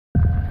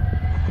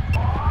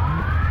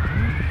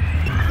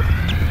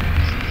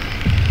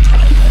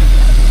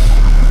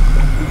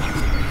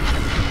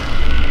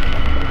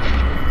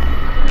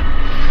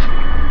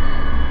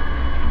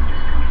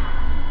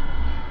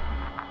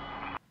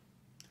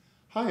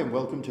and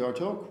welcome to our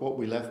talk, What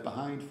We Left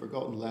Behind,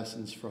 Forgotten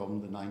Lessons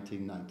from the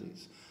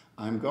 1990s.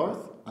 I'm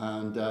Garth,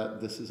 and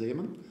this is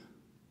Eamonn.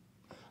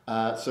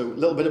 So a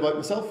little bit about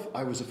myself.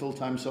 I was a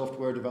full-time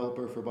software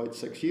developer for about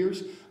 6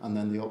 years, and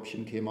then the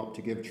option came up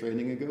to give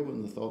training a go,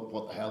 and I thought,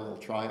 what the hell, I'll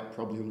try it,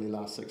 probably only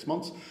last 6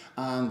 months,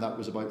 and that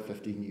was about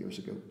 15 years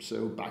ago.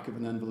 So back of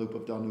an envelope,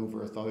 I've done over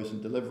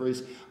 1,000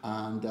 deliveries,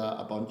 and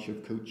a bunch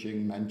of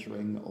coaching,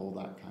 mentoring, all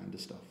that kind of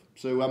stuff.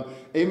 So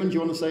Eamonn, do you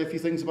want to say a few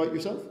things about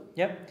yourself?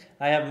 Yep,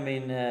 I haven't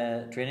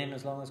been training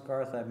as long as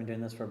Garth. I've been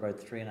doing this for about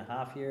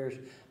 3.5 years.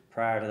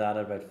 Prior to that,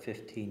 about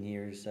 15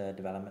 years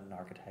development and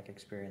architect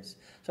experience.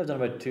 So I've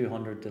done about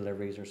 200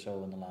 deliveries or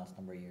so in the last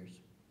number of years.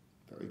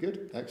 Very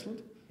good,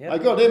 excellent. Yep. I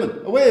got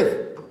Eamonn, a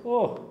wave!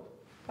 Oh!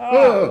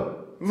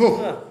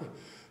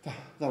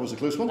 That was a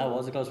close one. That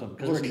was a close one,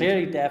 because we're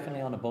clearly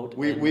definitely on a boat.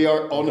 We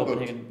are on a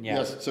boat, yeah.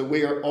 yes. So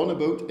we are on a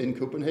boat in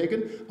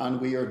Copenhagen,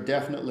 and we are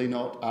definitely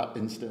not at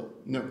Instill.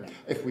 No. Yeah.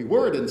 If we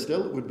were at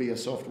Instill, it would be a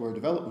software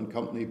development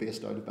company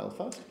based out of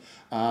Belfast.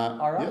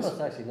 Our office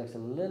actually looks a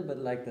little bit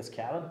like this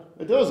cabin.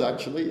 It does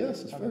actually,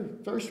 yes. It's very,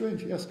 very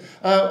strange, yes.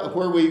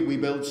 Where we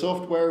build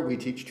software, we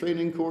teach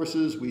training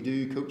courses, we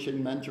do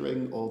coaching,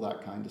 mentoring, all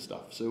that kind of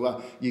stuff.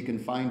 So you can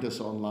find us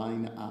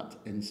online at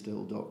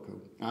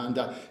instill.co. And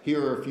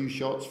here are a few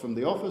shots from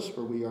the office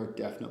where we are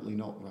definitely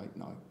not right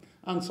now,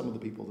 and some of the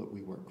people that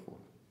we work for.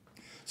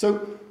 So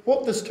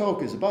what this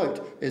talk is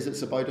about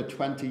it's about a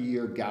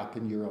 20-year gap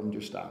in your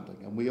understanding,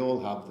 and we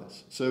all have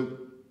this. So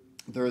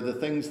there are the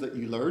things that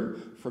you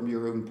learn from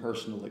your own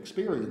personal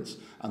experience,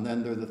 and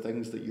then there are the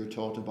things that you're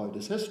taught about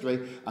as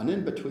history, and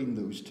in between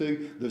those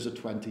two, there's a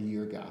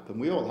 20-year gap,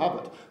 and we all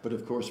have it, but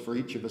of course for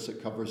each of us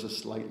it covers a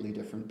slightly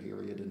different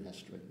period in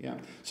history. Yeah.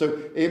 So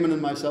Eamonn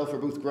and myself are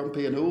both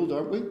grumpy and old,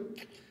 aren't we?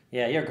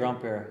 Yeah, you're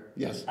grumpier.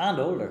 Yes. And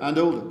older. And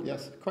older,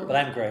 yes. Quite but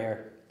right. I'm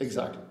greyer.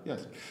 Exactly,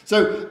 yes.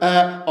 So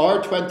our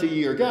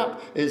 20-year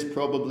gap is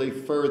probably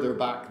further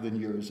back than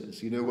yours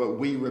is. You know,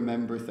 we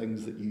remember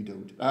things that you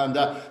don't. And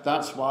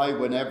that's why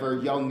whenever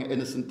young,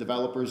 innocent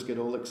developers get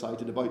all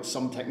excited about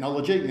some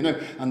technology, you know,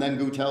 and then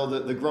go tell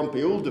the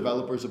grumpy old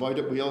developers about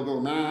it, we all go,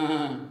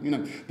 nah, you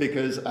know,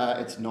 because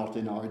it's not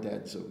in our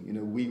dead zone. You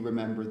know, we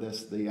remember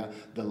this the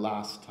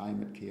last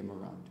time it came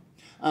around.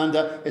 And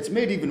it's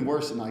made even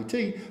worse in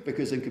IT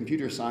because in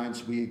computer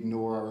science we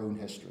ignore our own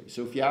history.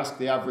 So if you ask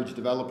the average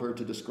developer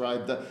to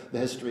describe the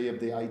history of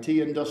the IT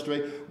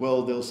industry,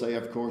 well, they'll say,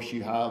 of course,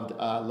 you had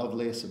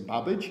Lovelace and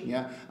Babbage,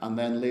 yeah, and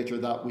then later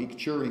that week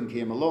Turing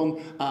came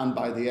along, and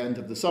by the end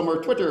of the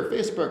summer, Twitter,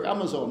 Facebook,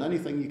 Amazon,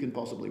 anything you can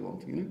possibly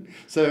want, you know.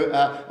 So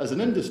as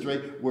an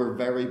industry, we're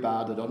very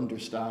bad at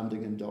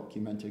understanding and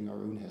documenting our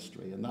own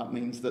history, and that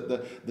means that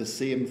the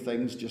same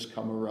things just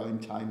come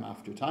around time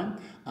after time,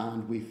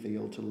 and we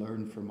fail to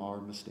learn from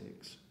our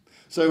mistakes.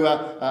 So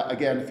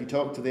again, if you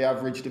talk to the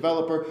average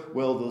developer,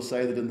 well, they'll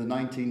say that in the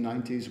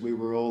 1990s we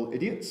were all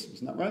idiots.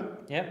 Isn't that right?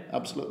 Yeah.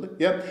 Absolutely.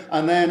 Yeah.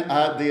 And then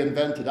they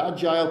invented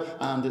Agile,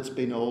 and it's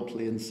been all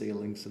plain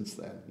sailing since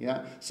then.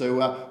 Yeah.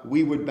 So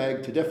we would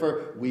beg to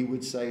differ. We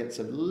would say it's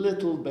a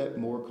little bit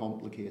more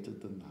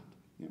complicated than that.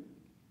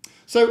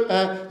 So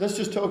let's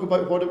just talk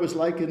about what it was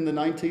like in the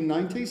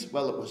 1990s.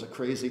 Well, it was a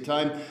crazy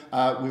time.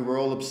 We were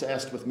all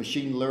obsessed with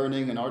machine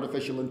learning and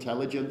artificial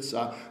intelligence.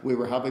 We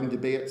were having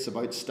debates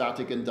about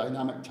static and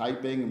dynamic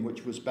typing and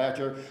which was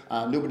better.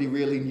 Nobody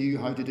really knew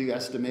how to do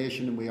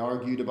estimation, and we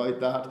argued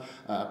about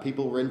that.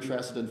 People were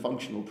interested in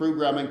functional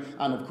programming,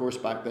 and of course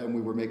back then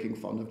we were making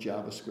fun of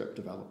JavaScript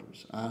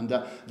developers. And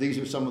these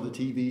are some of the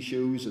TV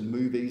shows and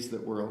movies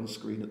that were on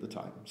screen at the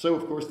time. So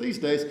of course these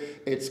days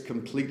it's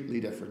completely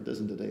different,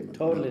 isn't it, Eamonn?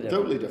 Totally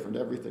different. Totally different.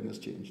 Everything has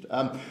changed.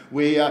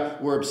 We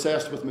were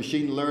obsessed with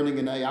machine learning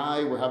and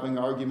AI. We're having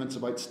arguments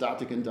about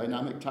static and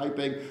dynamic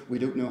typing. We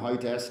don't know how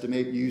to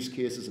estimate use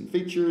cases and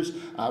features.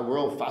 We're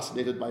all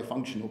fascinated by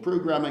functional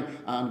programming,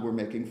 and we're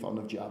making fun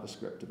of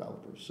JavaScript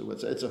developers. So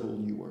it's a whole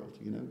new world,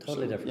 you know.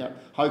 Totally different. Yeah.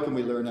 How can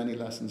we learn any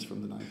lessons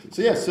from the 90s?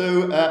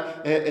 So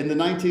yeah, in the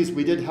 90s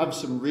we did have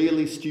some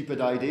really stupid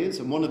ideas,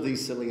 and one of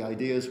these silly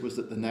ideas was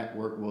that the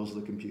network was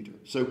the computer.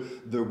 So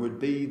there would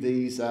be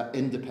these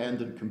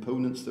independent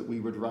components that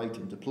we would write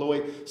and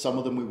deploy. Some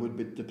of them we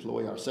would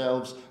deploy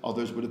ourselves,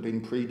 others would have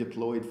been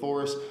pre-deployed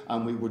for us,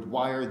 and we would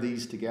wire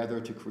these together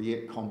to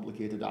create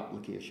complicated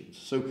applications.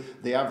 So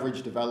the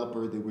average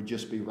developer, they would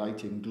just be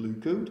writing glue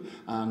code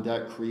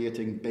and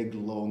creating big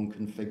long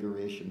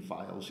configuration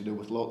files, you know,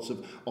 with lots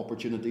of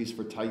opportunities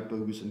for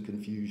typos and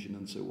confusion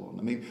and so on.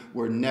 I mean,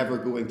 we're never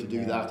going to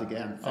do that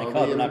again. Thank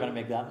God we're not going to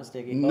make that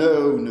mistake again.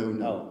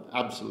 No,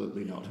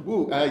 absolutely not.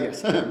 Whoa,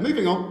 yes,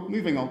 moving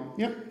on,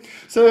 yeah.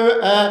 So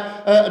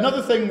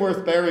another thing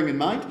worth bearing in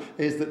mind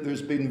is that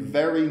there's been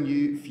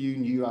very few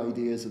new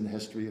ideas in the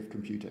history of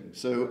computing.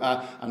 So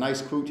a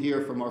nice quote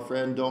here from our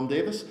friend Dom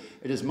Davis: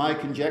 "It is my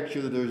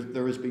conjecture that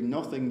there has been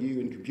nothing new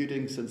in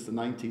computing since the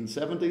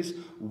 1970s,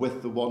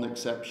 with the one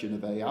exception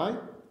of AI,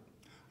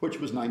 which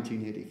was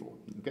 1984.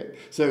 Okay,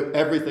 so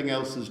everything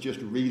else is just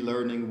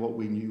relearning what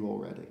we knew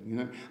already, you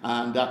know,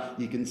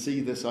 and you can see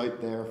this out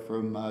there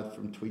from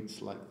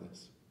tweets like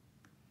this.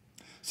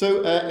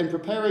 So in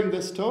preparing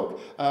this talk,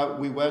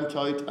 we went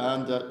out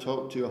and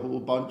talked to a whole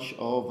bunch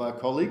of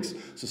colleagues.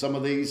 So some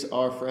of these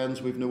are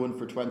friends we've known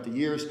for 20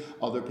 years,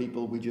 other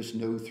people we just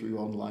know through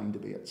online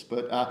debates.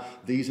 But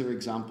these are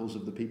examples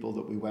of the people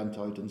that we went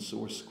out and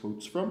sourced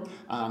quotes from,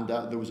 and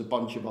there was a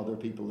bunch of other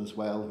people as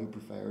well who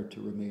preferred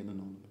to remain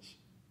anonymous.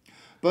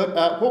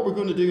 But what we're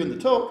going to do in the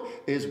talk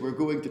is we're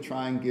going to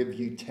try and give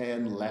you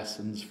 10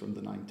 lessons from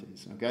the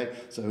 90s, okay?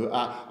 So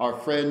our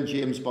friend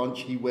James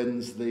Bunch, he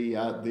wins the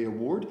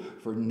award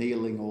for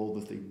nailing all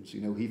the themes. You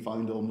know, he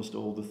found almost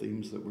all the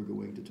themes that we're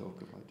going to talk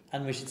about.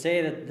 And we should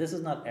say that this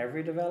is not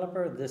every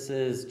developer, this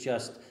is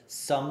just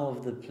some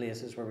of the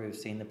places where we've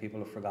seen that people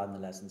have forgotten the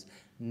lessons.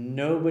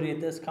 Nobody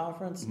at this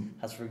conference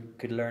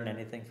could learn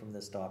anything from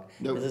this talk.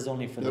 Nope. This is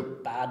only for the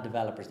bad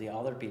developers, the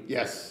other people.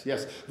 Yes,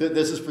 yes.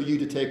 This is for you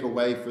to take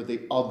away for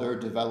the other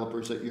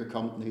developers at your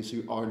companies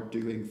who aren't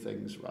doing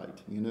things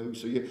right, you know.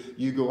 So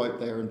you go out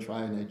there and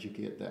try and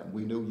educate them.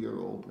 We know you're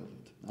all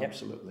brilliant.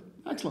 Absolutely.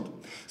 Yep.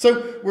 Excellent.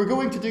 So we're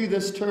going to do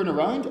this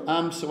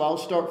turnaround. So I'll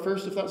start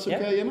first, if that's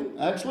okay, Eamonn.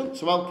 Excellent.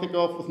 So I'll kick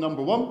off with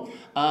number one,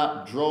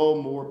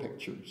 draw more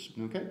pictures.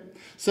 Okay.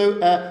 So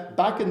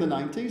back in the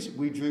 90s,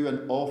 we drew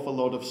an awful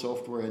lot of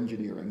software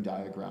engineering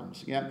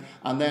diagrams. Yeah.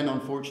 And then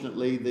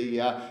unfortunately, the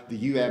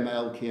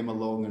UML came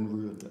along and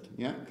ruined it.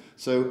 Yeah.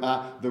 So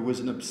there was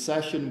an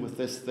obsession with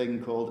this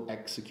thing called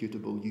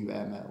executable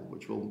UML,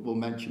 which we'll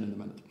mention in a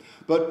minute.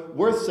 But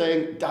worth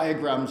saying,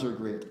 diagrams are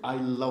great. I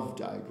love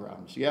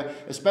diagrams. Yeah,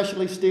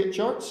 especially state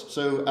charts.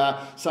 So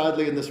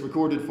sadly in this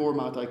recorded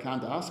format I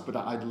can't ask, but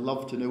I'd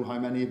love to know how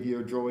many of you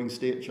are drawing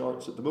state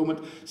charts at the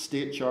moment.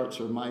 State charts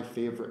are my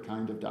favorite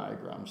kind of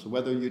diagram. So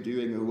whether you're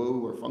doing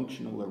OO or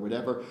functional or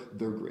whatever,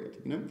 they're great,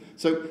 you know.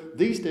 So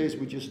these days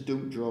we just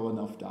don't draw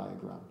enough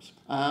diagrams.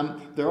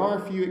 There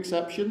are a few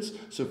exceptions.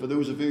 So for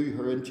those of you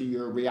who are into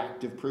your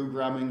reactive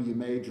programming, you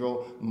may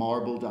draw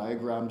marble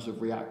diagrams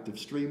of reactive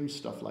streams,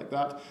 stuff like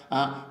that.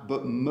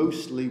 But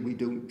mostly we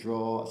don't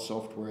draw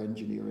software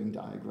engineering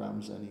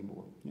diagrams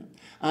anymore. Yeah.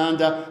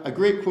 And a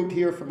great quote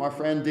here from our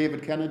friend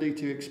David Kennedy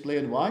to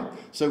explain why.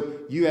 So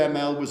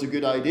UML was a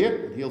good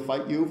idea, and he'll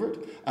fight you over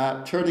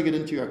it. Turning it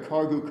into a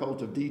cargo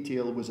cult of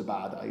detail was a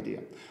bad idea.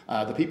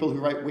 The people who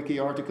write wiki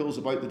articles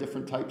about the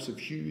different types of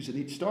shoes in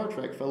each Star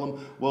Trek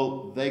film,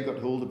 well, they got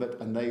hold of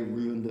it and they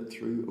ruined it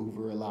through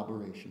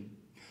over-elaboration.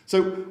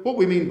 So what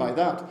we mean by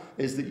that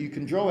is that you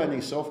can draw any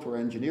software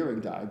engineering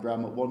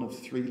diagram at one of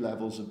three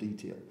levels of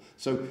detail.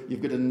 So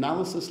you've got an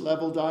analysis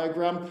level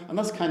diagram, and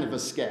that's kind of a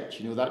sketch,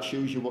 you know, that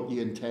shows you what you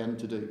intend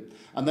to do.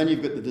 And then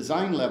you've got the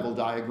design level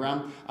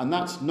diagram, and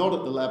that's not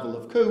at the level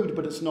of code,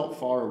 but it's not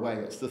far away.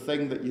 It's the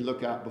thing that you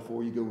look at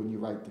before you go and you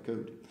write the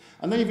code.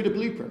 And then you've got a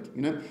blueprint,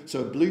 you know.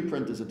 So a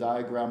blueprint is a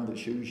diagram that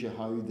shows you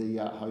how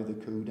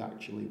the code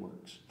actually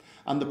works.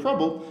 And the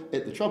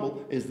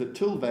trouble is that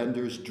tool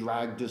vendors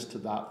dragged us to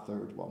that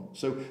third one.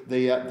 So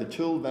the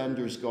tool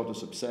vendors got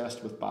us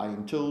obsessed with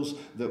buying tools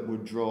that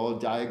would draw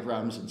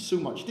diagrams in so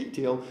much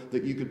detail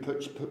that you could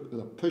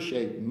push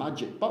a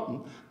magic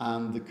button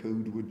and the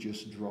code would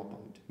just drop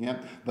out.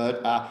 Yeah,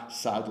 but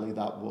sadly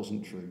that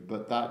wasn't true.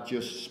 But that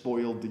just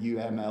spoiled the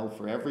UML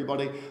for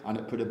everybody, and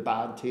it put a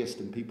bad taste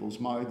in people's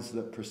mouths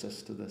that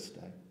persists to this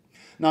day.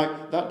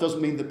 Now, that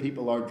doesn't mean that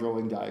people aren't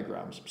drawing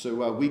diagrams.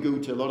 So we go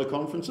to a lot of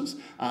conferences,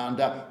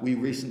 and we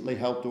recently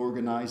helped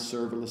organise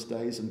serverless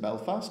days in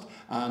Belfast,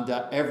 and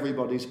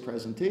everybody's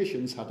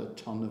presentations had a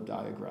ton of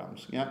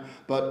diagrams. Yeah,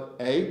 but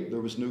A, there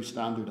was no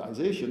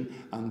standardisation,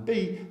 and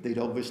B, they'd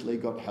obviously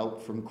got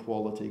help from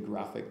quality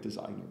graphic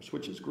designers,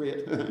 which is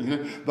great. You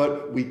know,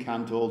 but we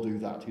can't all do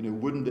that. You know,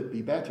 wouldn't it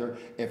be better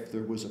if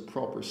there was a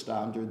proper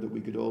standard that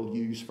we could all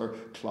use for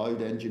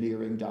cloud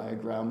engineering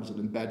diagrams and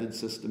embedded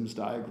systems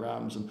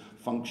diagrams and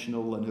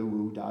functional and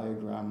OO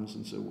diagrams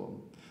and so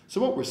on. So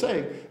what we're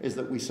saying is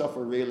that we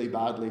suffer really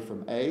badly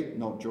from A,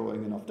 not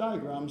drawing enough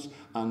diagrams,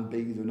 and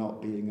B, there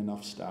not being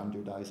enough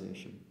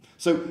standardization.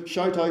 So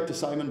shout out to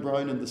Simon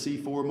Brown in the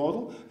C4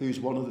 model,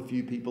 who's one of the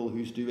few people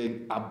who's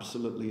doing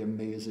absolutely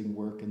amazing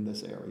work in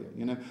this area,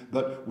 you know,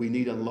 but we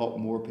need a lot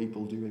more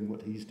people doing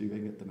what he's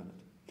doing at the minute.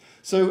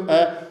 So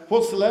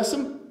what's the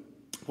lesson?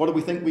 What do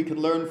we think we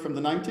can learn from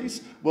the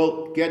 90s?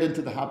 Well, get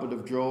into the habit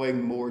of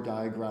drawing more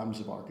diagrams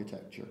of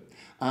architecture.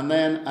 And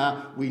then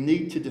we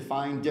need to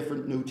define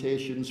different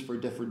notations for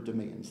different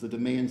domains, the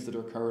domains that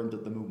are current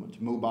at the moment,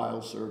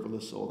 mobile,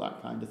 serverless, all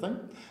that kind of thing.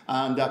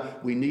 And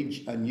we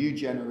need a new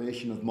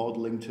generation of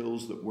modeling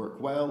tools that work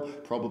well,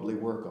 probably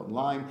work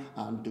online,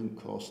 and don't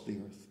cost the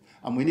earth.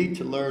 And we need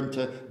to learn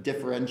to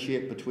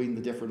differentiate between the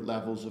different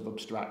levels of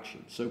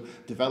abstraction. So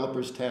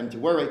developers tend to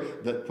worry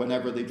that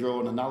whenever they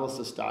draw an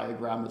analysis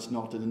diagram, it's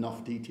not in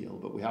enough detail,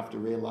 but we have to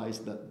realize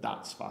that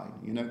that's fine.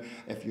 You know,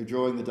 if you're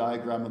drawing the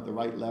diagram at the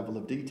right level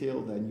of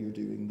detail, then you're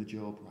doing the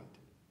job right.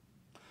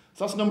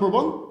 So that's number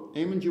one.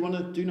 Eamonn, do you want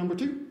to do number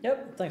two?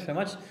 Yep, thanks very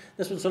much.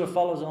 This one sort of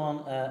follows on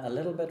a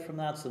little bit from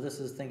that. So this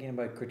is thinking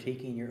about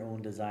critiquing your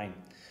own design.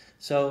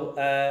 So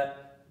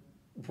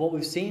What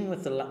we've seen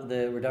with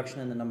the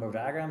reduction in the number of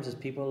diagrams is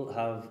people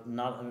are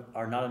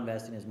not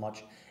investing as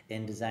much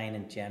in design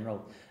in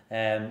general.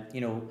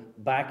 You know,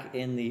 back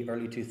in the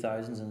early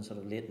 2000s and sort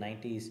of late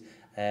 90s,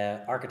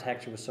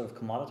 architecture was sort of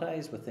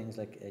commoditized with things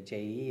like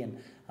JE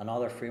and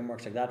other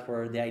frameworks like that,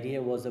 where the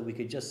idea was that we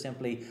could just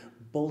simply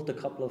bolt a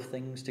couple of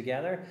things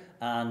together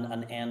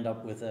and end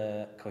up with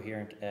a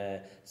coherent,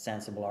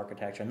 sensible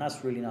architecture. And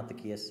that's really not the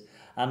case.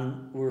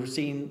 And we're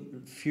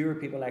seeing fewer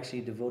people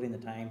actually devoting the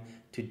time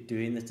to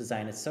doing this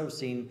design. It's sort of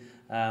seen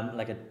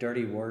like a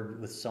dirty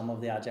word with some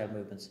of the Agile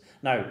movements.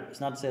 Now,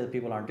 it's not to say that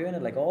people aren't doing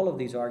it, like all of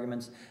these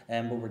arguments,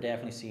 but we're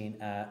definitely seeing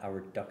a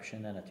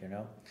reduction in it, you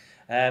know.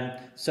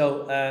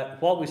 So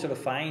what we sort of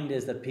find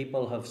is that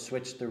people have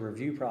switched the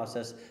review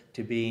process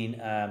to being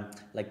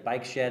like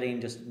bike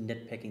shedding, just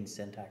nitpicking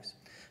syntax.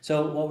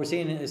 So what we're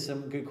seeing is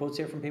some good quotes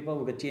here from people.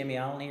 We've got Jamie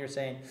Allen here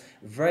saying,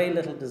 very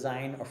little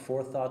design or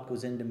forethought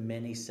goes into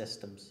many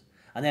systems.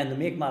 And then to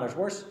make matters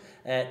worse,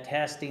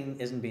 testing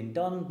isn't being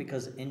done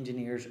because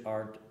engineers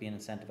aren't being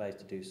incentivized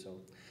to do so.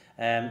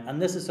 And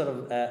this is sort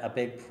of a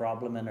big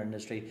problem in our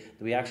industry,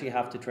 that we actually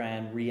have to try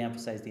and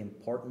re-emphasize the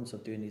importance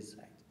of doing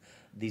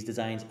these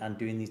designs and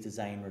doing these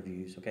design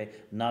reviews, okay?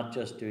 Not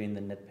just doing the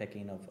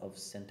nitpicking of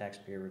syntax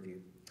peer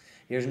review.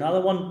 Here's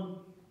another one.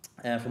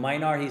 From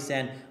Einar, he's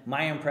saying,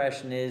 my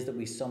impression is that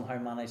we somehow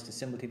managed to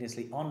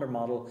simultaneously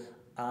under-model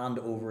and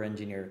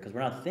over-engineer, because we're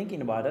not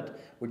thinking about it,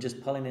 we're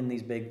just pulling in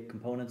these big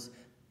components,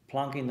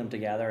 plonking them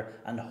together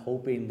and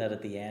hoping that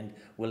at the end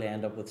we'll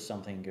end up with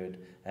something good,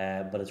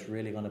 but it's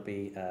really going to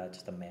be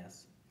just a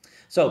mess.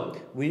 So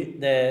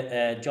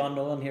John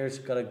Nolan here's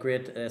got a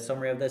great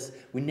summary of this.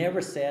 We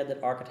never said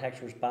that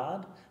architecture was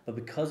bad, but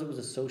because it was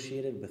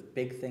associated with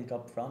big think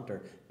up front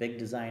or big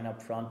design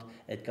up front,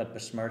 it got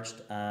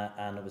besmirched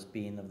and it was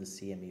being of the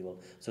same evil.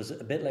 So it's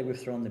a bit like we've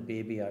thrown the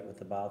baby out with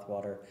the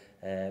bathwater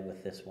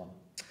with this one.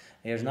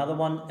 Here's another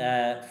one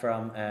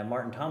from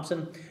Martin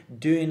Thompson.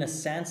 Doing a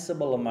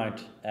sensible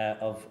amount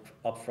of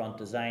upfront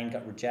design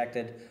got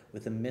rejected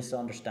with a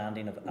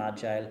misunderstanding of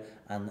Agile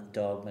and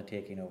dogma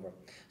taking over.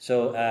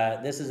 So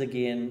this is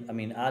again, I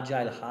mean,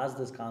 Agile has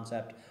this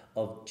concept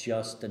of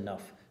just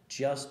enough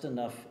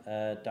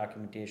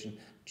documentation,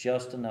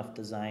 just enough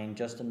design,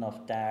 just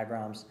enough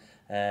diagrams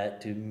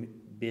to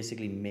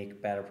basically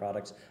make better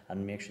products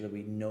and make sure that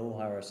we know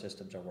how our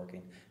systems are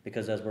working.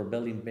 Because as we're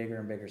building bigger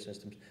and bigger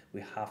systems,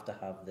 we have to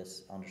have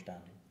this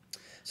understanding.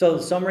 So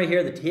the summary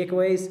here, the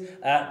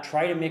takeaways,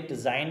 try to make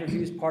design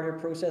reviews part of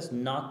your process,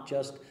 not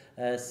just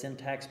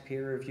syntax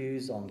peer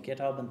reviews on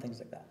GitHub and things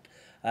like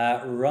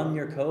that. Run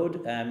your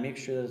code, make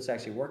sure that it's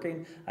actually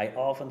working. I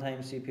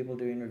oftentimes see people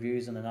doing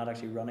reviews and they're not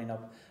actually running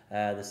up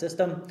the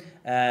system.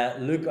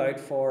 Look out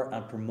for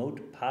and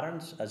promote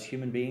patterns. As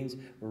human beings,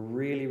 we're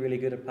really, really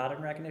good at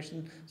pattern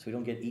recognition, so we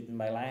don't get eaten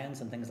by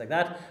lions and things like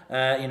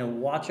that. You know,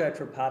 watch out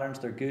for patterns.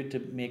 They're good to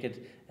make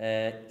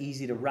it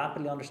easy to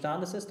rapidly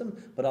understand the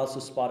system, but also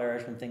spot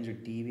errors when things are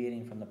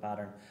deviating from the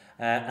pattern.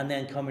 And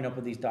then coming up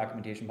with these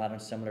documentation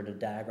patterns similar to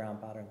diagram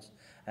patterns.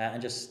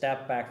 And just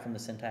step back from the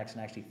syntax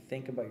and actually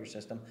think about your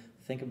system,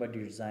 think about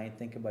your design,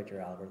 think about your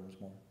algorithms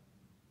more.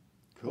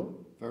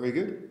 Cool, very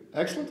good,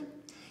 excellent.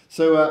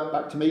 So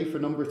back to me for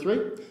number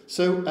 3.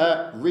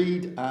 So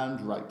read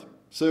and write.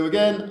 So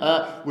again,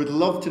 would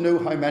love to know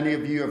how many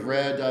of you have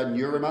read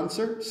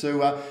Neuromancer.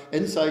 So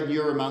inside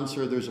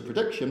Neuromancer, there's a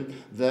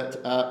prediction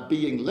that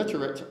being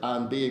literate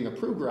and being a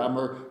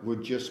programmer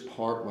would just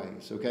part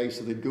ways. Okay,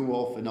 so they'd go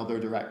off in other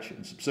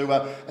directions.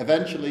 So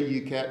eventually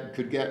you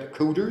could get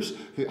coders,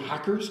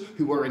 hackers,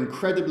 who are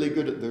incredibly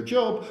good at their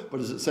job, but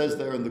as it says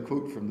there in the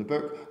quote from the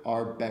book,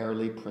 are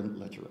barely print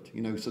literate.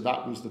 You know, so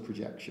that was the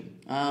projection.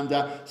 And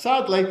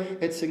sadly,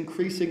 it's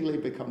increasingly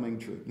becoming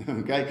true.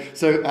 Okay,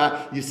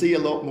 so you see a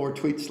lot more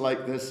tweets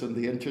like this on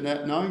the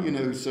internet now, you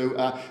know, so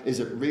is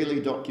it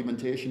really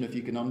documentation if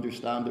you can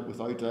understand it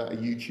without a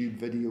YouTube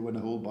video and a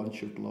whole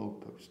bunch of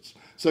blog posts?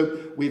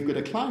 So we've got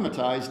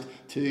acclimatized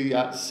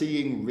to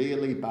seeing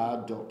really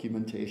bad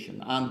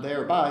documentation, and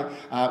thereby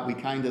we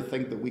kind of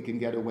think that we can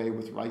get away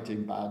with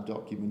writing bad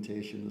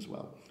documentation as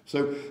well.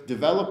 So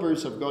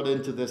developers have got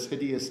into this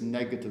hideous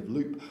negative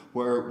loop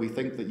where we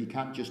think that you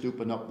can't just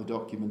open up the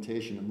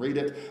documentation and read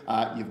it.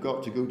 You've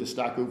got to go to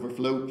Stack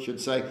Overflow.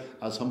 Should say,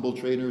 as humble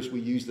trainers,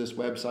 we use this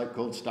website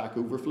called Stack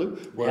Overflow,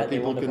 where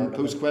people can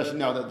post questions.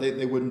 Now that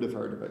they wouldn't have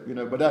heard of it, you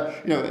know.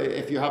 But you know,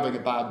 if you're having a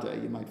bad day,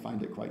 you might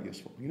find it quite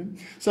useful, you know.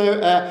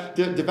 So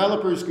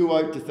developers go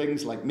out to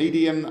things like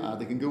Medium.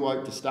 They can go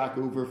out to Stack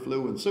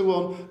Overflow and so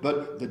on.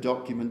 But the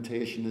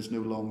documentation is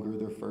no longer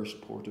their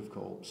first port of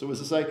call. So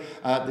as I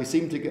say, they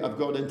seem to have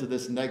got into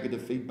this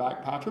negative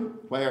feedback pattern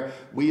where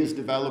we as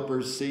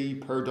developers see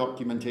per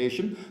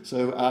documentation.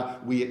 So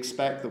we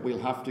expect that we'll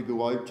have to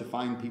go out to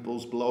find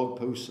people's blog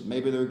posts.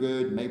 Maybe they're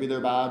good, maybe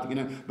they're bad. had, you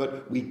know,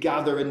 but we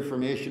gather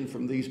information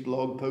from these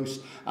blog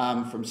posts,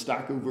 from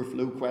Stack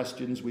Overflow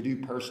questions. We do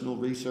personal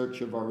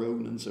research of our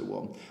own and so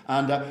on.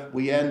 And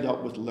we end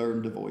up with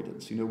learned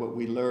avoidance. You know, what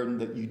we learn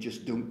that you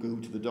just don't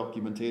go to the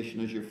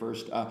documentation as your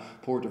first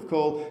port of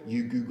call.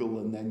 You Google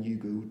and then you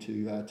go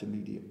to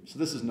Medium. So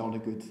this is not a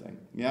good thing.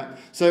 Yeah.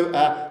 So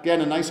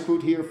again, a nice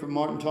quote here from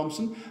Martin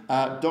Thompson.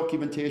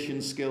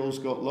 Documentation skills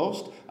got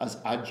lost as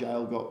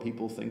Agile got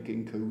people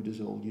thinking code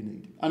is all you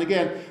need. And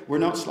again, we're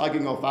not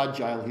slagging off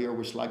Agile here.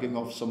 We're slagging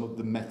off some of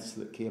the myths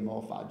that came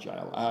off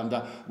Agile. And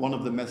one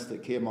of the myths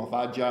that came off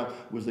Agile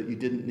was that you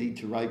didn't need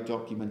to write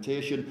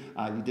documentation.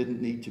 You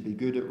didn't need to be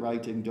good at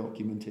writing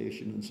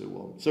documentation and so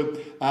on.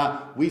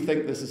 So we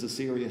think this is a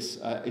serious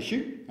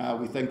issue.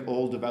 We think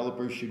all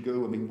developers should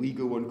go. I mean, we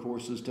go on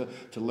courses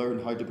to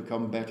learn how to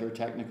become better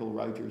technical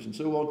writers and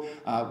so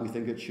on. We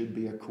think it should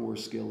be a core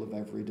skill of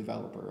every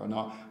developer. And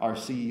our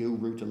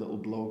CEO wrote a little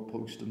blog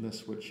post on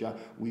this, which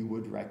we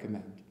would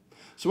recommend.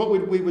 So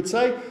what we would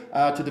say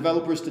to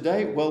developers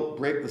today, well,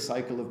 break the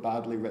cycle of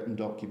badly written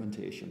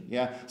documentation.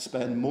 Yeah,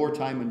 spend more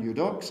time on your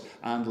docs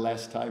and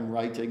less time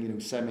writing, you know,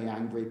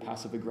 semi-angry,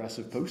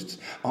 passive-aggressive posts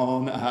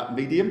on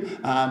Medium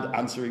and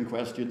answering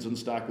questions on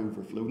Stack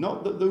Overflow.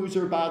 Not that those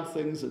are bad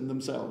things in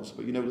themselves,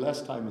 but, you know,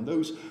 less time on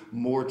those,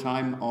 more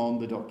time on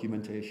the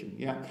documentation.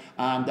 Yeah,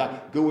 and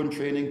go on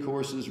training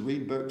courses,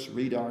 read books,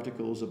 read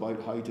articles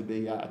about how to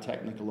be a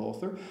technical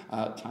author.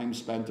 Time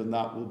spent on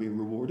that will be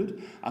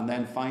rewarded, and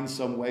then find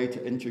some way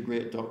to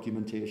integrate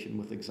documentation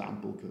with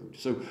example code.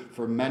 So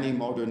for many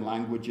modern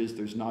languages,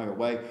 there's now a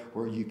way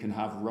where you can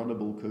have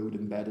runnable code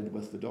embedded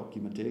with the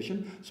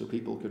documentation, so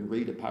people can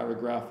read a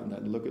paragraph and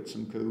then look at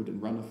some code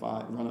and run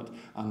it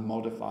and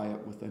modify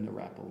it within a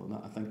REPL, and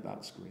I think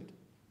that's great.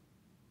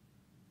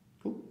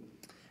 Cool.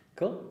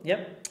 Cool,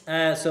 yep.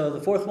 So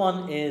the fourth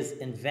one is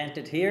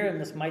invented here, and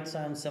this might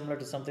sound similar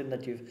to something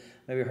that you've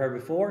maybe heard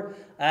before.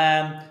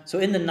 So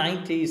in the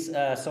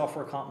 90s,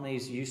 software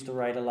companies used to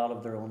write a lot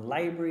of their own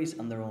libraries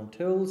and their own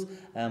tools.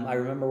 I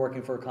remember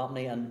working for a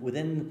company, and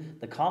within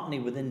the company,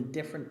 within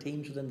different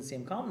teams within the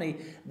same company,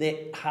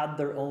 they had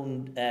their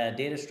own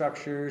data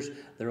structures,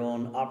 their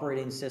own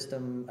operating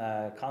system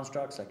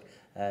constructs, like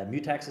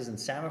mutexes and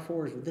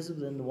semaphores. This is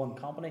within the one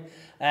company.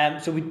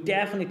 So we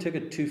definitely took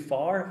it too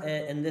far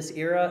in this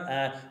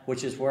era,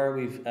 which is where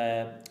we've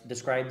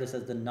described this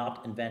as the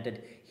not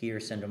invented here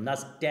syndrome.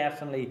 That's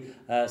definitely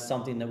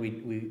something that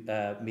we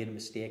made a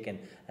mistake in.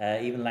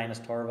 Even Linus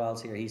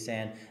Torvalds here, he's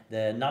saying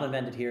the not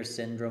invented here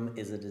syndrome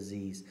is a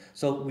disease.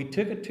 So we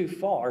took it too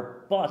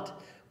far, but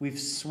we've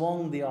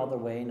swung the other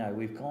way now.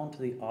 We've gone to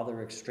the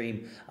other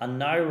extreme, and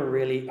now we're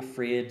really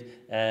afraid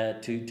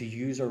to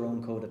use our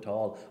own code at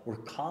all. We're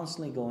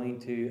constantly going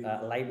to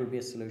a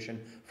library-based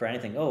solution for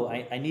anything. Oh,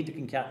 I need to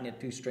concatenate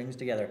two strings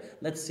together.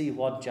 Let's see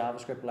what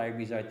JavaScript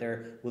libraries out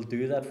there will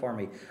do that for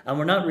me. And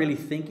we're not really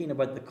thinking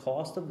about the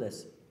cost of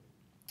this.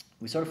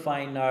 We sort of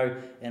find now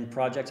in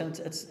projects, and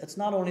it's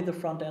not only the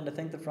front end. I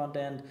think the front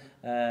end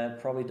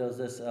probably does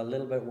this a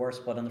little bit worse,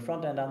 but in the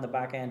front end and the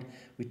back end,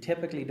 we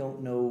typically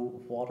don't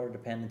know what our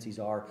dependencies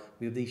are.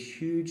 We have these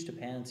huge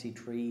dependency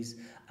trees,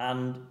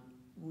 and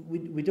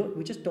we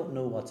just don't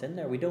know what's in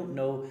there. We don't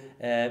know,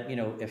 you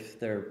know, if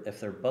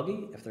they're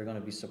buggy, if they're going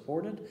to be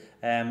supported,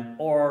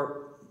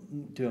 or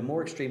to a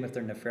more extreme, if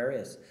they're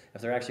nefarious, if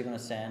they're actually going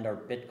to send our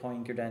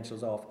Bitcoin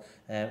credentials off,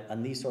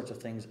 and these sorts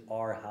of things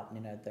are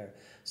happening out there.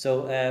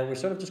 So we're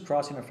sort of just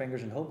crossing our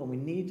fingers and hoping. We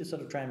need to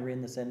sort of try and rein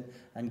this in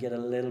and get a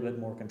little bit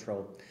more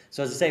control.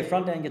 So as I say,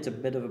 front end gets a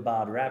bit of a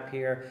bad rap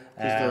here.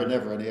 Because there are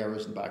never any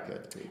errors in back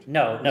end code.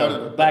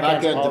 No.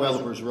 Back end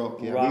developers rock.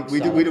 Yeah, we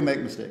don't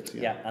make mistakes.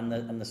 Yeah, and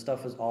the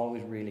stuff is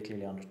always really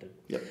clearly understood.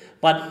 Yep.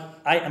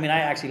 But I mean, I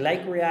actually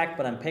like React,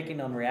 but I'm picking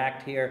on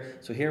React here.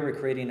 So here we're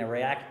creating a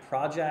React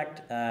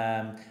project,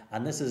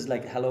 and this is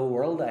like hello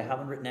world. I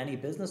haven't written any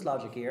business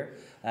logic here.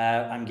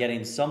 I'm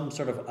getting some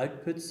sort of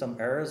outputs, some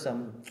errors,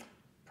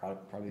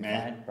 probably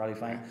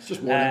fine. It's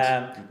just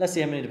warnings. Let's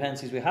see how many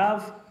dependencies we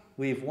have.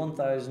 We have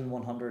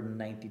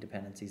 1,190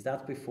 dependencies.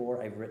 That's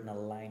before I've written a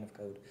line of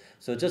code.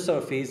 So it just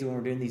sort of feels that when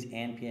we're doing these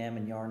NPM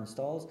and yarn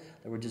installs,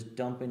 that we're just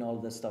dumping all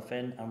this stuff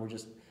in and we're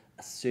just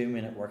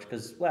assuming it works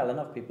because, well,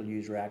 enough people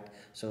use React,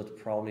 so it's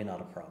probably not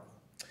a problem.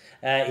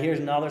 Here's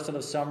another sort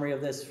of summary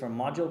of this from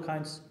module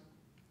counts.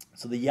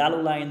 So the yellow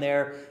line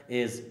there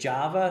is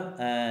Java,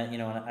 you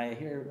know, and I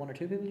hear one or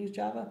two people use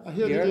Java. I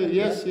hear they do,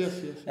 yes.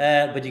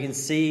 But you can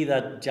see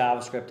that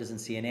JavaScript is in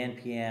C and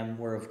NPM,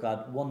 where we've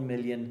got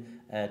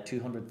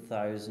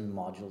 1,200,000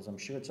 modules. I'm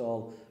sure it's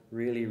all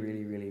really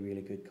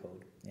good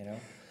code, you know.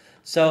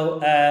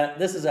 So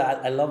this is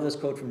I love this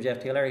quote from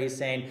Jeff Taylor. He's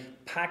saying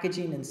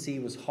packaging in C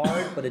was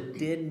hard, but it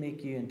did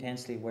make you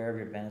intensely aware of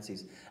your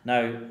dependencies.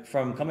 Now,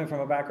 coming from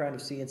a background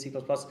of C and C++,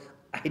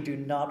 I do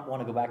not want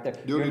to go back there.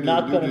 You're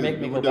not going to make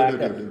me go back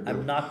there.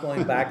 I'm not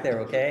going back there,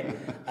 okay?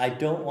 I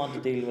don't want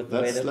to deal with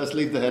the way that... Let's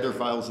leave the header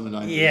files in the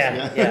 90s.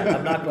 Yeah,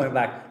 I'm not going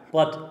back.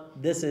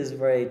 But this is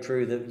very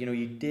true that, you know,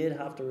 you did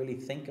have to really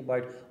think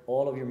about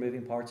all of your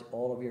moving parts,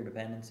 all of your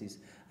dependencies.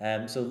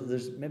 So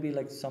there's maybe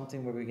like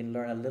something where we can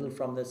learn a little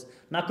from this,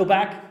 not go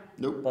back,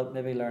 Nope. but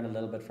maybe learn a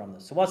little bit from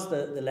this. So what's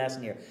the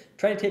lesson here?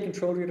 Try to take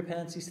control of your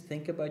dependencies,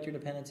 think about your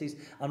dependencies,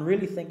 and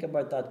really think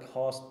about that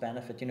cost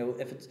benefit. You know,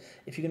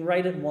 if you can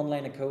write it in one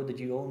line of code that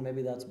you own,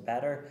 maybe that's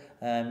better.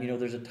 You know,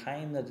 there's a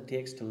time that it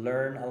takes to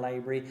learn a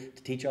library,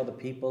 to teach other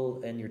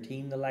people in your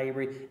team the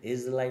library.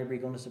 Is the library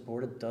going to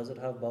support it? Does it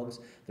have bugs?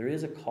 There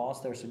is a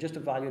cost there. So just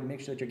evaluate, make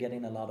sure that you're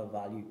getting a lot of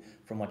value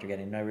from what you're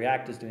getting. Now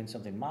React is doing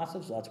something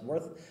massive, so that's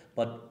worth,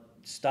 but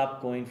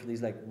stop going for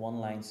these like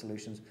one-line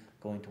solutions,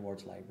 going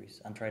towards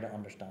libraries, and try to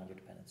understand your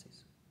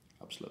dependencies.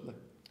 Absolutely.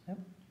 Yeah.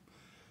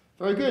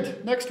 Very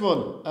good. Next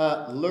one,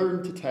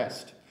 learn to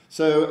test.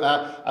 So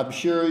I'm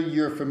sure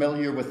you're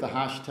familiar with the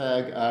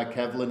hashtag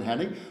Kevlin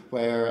Henny,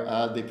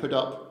 where they put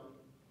up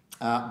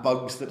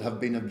bugs that have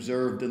been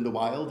observed in the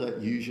wild,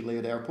 usually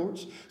at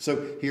airports.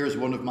 So here's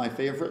one of my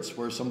favorites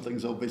where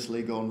something's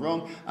obviously gone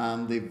wrong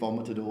and they've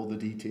vomited all the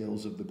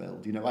details of the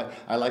build. You know,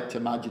 I like to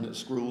imagine it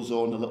scrolls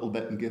on a little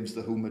bit and gives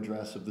the home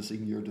address of the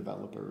senior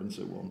developer and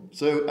so on.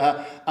 So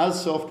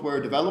as software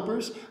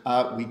developers,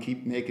 we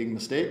keep making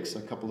mistakes,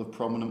 a couple of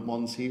prominent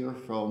ones here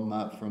from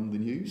the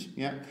news.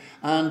 Yeah,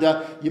 and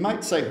you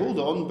might say, hold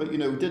on, but you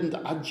know, didn't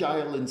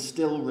Agile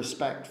instill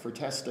respect for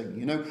testing?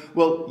 You know,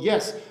 well,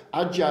 yes,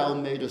 Agile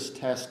made us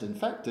test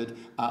infected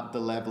at the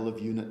level of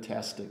unit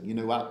testing, you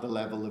know, at the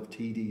level of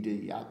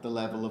TDD, at the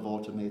level of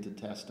automated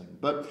testing.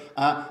 But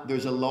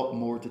there's a lot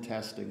more to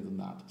testing than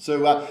that.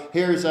 So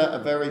here's a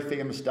very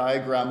famous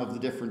diagram of the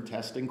different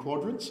testing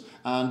quadrants.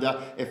 And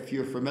if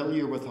you're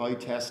familiar with how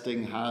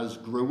testing has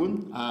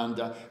grown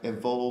and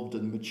evolved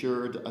and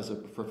matured as a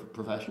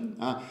profession,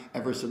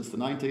 ever since the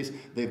 90s,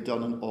 they've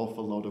done an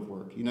awful lot of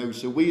work. You know,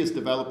 so we as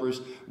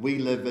developers, we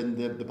live in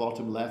the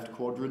bottom left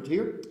quadrant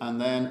here. And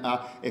then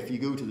if you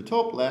go to the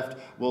top left,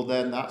 well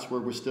then that's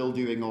where we're still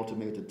doing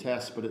automated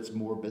tests, but it's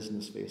more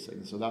business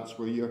facing. So that's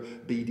where your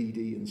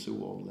BDD and so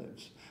on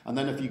lives. And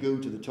then if you go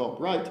to the top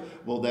right,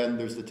 well then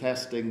there's the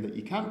testing that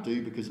you can't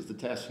do because it's the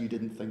tests you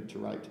didn't think to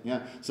write.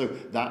 Yeah. So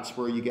that's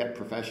where you get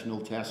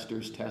professional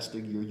testers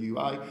testing your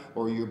UI,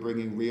 or you're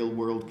bringing real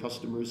world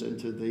customers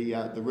into the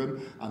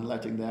room and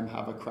letting them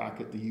have a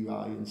crack at the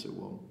UI and so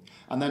on.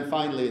 And then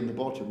finally in the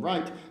bottom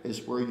right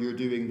is where you're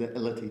doing the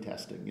ility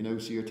testing, you know,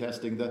 so you're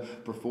testing the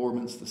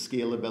performance, the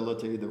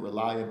scalability, the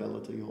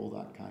reliability, all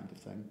that kind of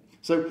thing.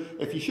 So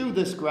if you show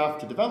this graph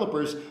to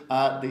developers,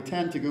 they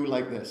tend to go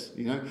like this,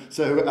 you know.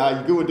 So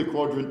you go into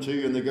quadrant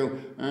 2 and they go,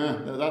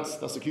 that's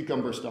the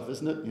cucumber stuff,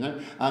 isn't it? You know.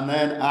 And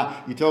then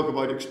you talk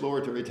about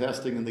exploratory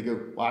testing and they go,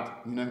 what?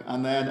 You know.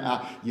 And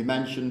then you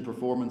mention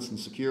performance and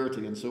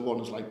security and so on.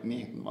 It's like,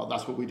 well,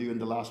 that's what we do in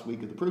the last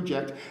week of the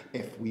project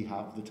if we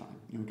have the time.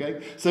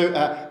 Okay. So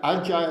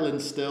Agile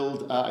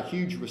instilled a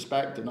huge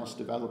respect in us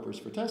developers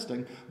for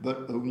testing,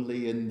 but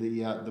only in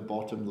the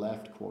bottom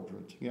left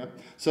quadrant. Yeah.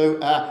 So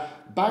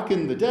back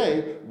in the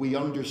day, we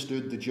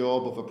understood the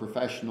job of a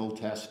professional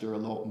tester a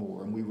lot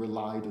more, and we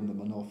relied on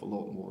them an awful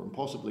lot more, and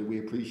possibly we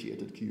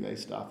appreciated QA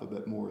staff a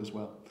bit more as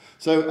well.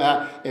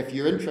 So if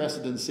you're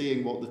interested in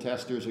seeing what the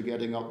testers are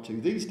getting up to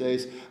these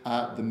days,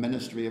 the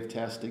Ministry of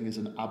Testing is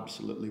an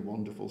absolutely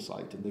wonderful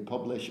site, and they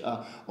publish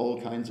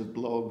all kinds of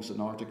blogs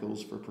and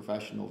articles for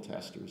professional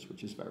testers,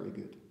 which is very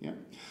good. Yeah.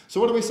 So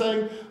what are we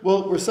saying?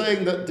 Well, we're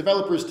saying that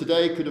developers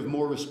today could have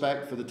more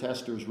respect for the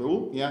tester's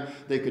role. Yeah.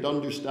 They could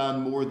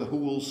understand more the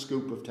whole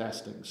scope of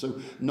testing. So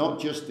not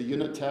just the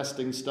unit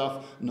testing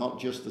stuff, not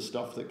just the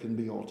stuff that can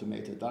be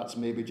automated. That's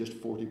maybe just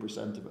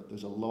 40% of it.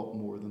 There's a lot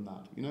more than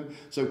that, you know.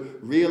 So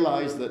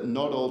realize that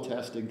not all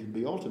testing can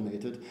be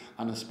automated,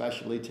 and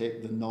especially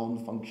take the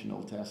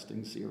non-functional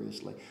testing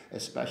seriously,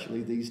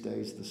 especially these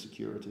days, the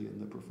security and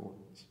the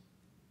performance.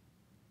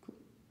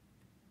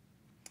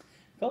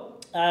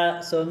 Cool.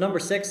 So number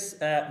 6,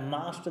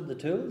 master the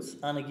tools.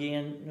 And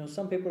again, you know,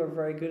 some people are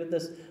very good at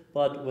this,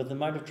 but with the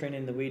amount of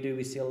training that we do,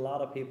 we see a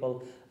lot of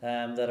people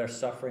that are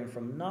suffering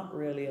from not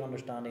really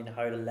understanding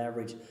how to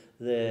leverage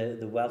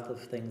the wealth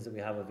of things that we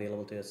have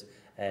available to us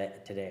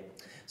today.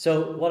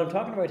 So what I'm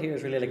talking about here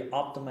is really like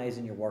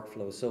optimizing your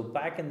workflow. So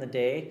back in the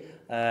day,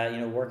 you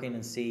know, working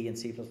in C and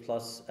C++,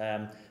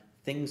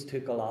 things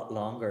took a lot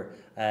longer,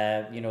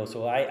 you know,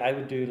 so I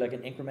would do like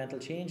an incremental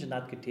change, and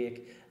that could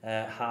take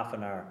half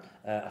an hour.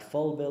 A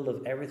full build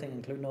of everything,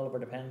 including all of our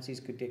dependencies,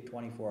 could take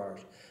 24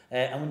 hours.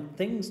 And when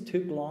things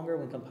took longer,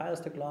 when compiles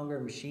took longer,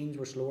 machines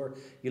were slower,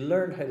 you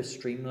learned how to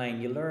streamline,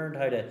 you learned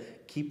how to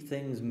keep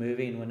things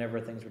moving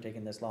whenever things were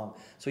taking this long.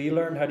 So you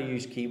learned how to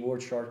use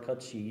keyboard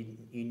shortcuts, you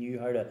knew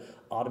how to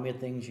automate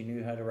things, you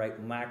knew how to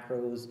write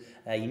macros,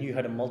 you knew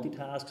how to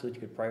multitask so that you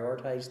could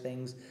prioritize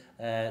things,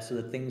 so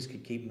that things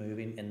could keep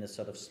moving in this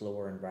sort of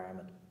slower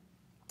environment.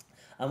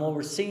 And what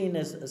we're seeing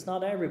is, it's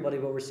not everybody,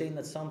 but we're seeing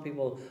that some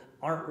people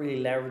aren't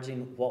really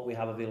leveraging what we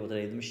have available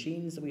today. The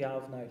machines that we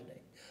have now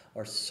today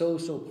are so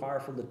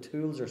powerful. The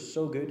tools are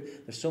so good.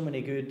 There's so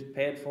many good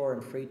paid for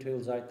and free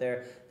tools out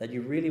there that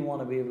you really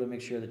want to be able to make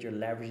sure that you're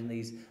leveraging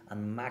these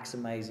and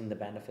maximizing the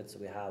benefits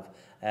that we have.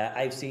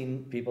 I've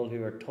seen people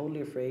who are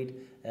totally afraid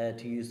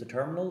to use the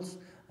terminals.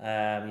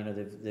 You know,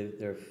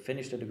 they've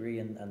finished a degree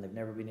and they've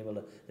never been able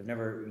to, they've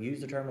never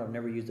used the terminal, I've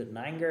never used it in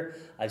anger.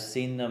 I've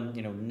seen them,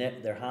 you know,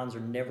 their hands are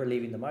never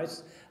leaving the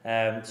mouse.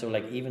 So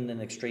like even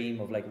in extreme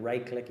of like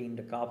right clicking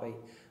to copy,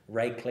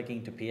 right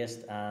clicking to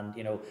paste, and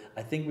you know,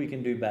 I think we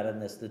can do better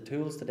than this. The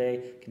tools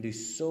today can do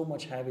so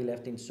much heavy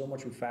lifting, so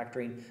much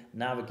refactoring,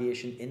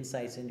 navigation,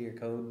 insights into your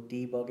code,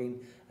 debugging.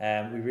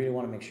 We really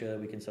want to make sure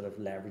that we can sort of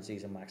leverage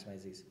these and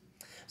maximize these.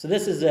 So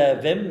this is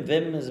Vim.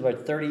 Vim is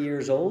about 30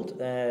 years old,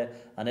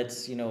 and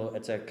it's, you know,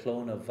 it's a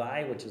clone of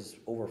Vi, which is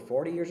over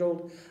 40 years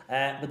old.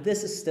 But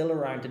this is still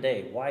around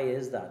today. Why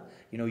is that?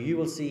 You know, you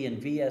will see in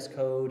VS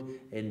Code,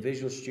 in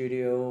Visual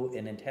Studio,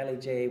 in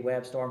IntelliJ,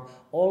 WebStorm,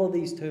 all of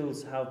these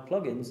tools have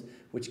plugins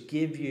which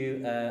give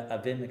you a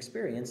Vim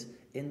experience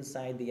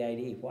inside the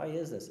IDE. Why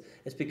is this?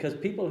 It's because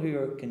people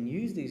who can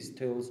use these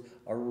tools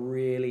are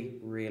really,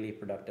 really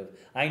productive.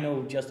 I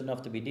know just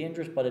enough to be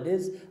dangerous, but it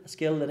is a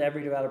skill that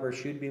every developer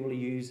should be able to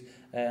use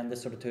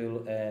this sort of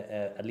tool,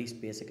 at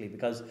least basically,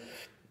 because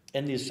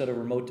in these sort of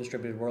remote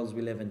distributed worlds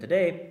we live in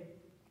today,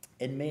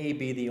 it may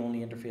be the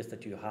only interface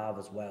that you have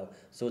as well.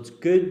 So it's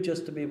good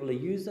just to be able to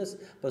use this,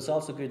 but it's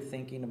also good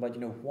thinking about,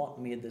 you know, what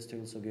made this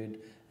tool so good.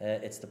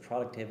 It's the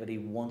productivity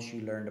once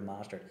you learn to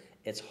master it.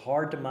 It's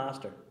hard to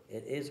master.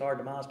 It is hard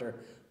to master,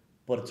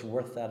 but it's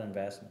worth that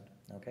investment.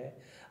 Okay,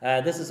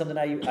 this is something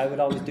I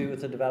would always do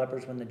with the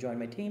developers when they join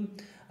my team.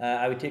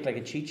 I would take like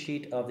a cheat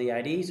sheet of the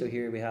IDE. So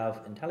here we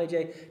have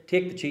IntelliJ.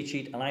 Take the cheat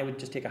sheet and I would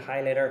just take a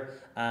highlighter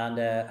and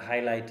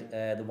highlight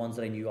the ones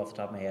that I knew off the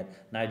top of my head.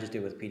 Now I just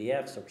do it with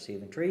PDFs or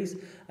receiving trees.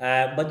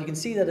 But you can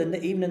see that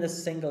even in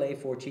this single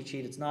A4 cheat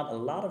sheet, it's not a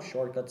lot of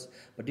shortcuts,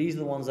 but these are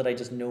the ones that I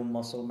just know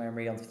muscle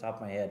memory off the top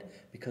of my head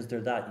because they're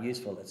that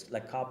useful. It's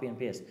like copy and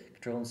paste,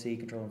 Control and C,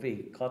 Control and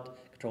V, cut,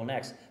 Control and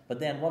X. But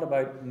then what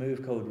about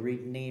move code,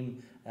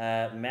 rename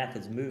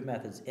methods, move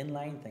methods,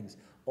 inline things?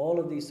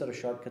 All of these sort of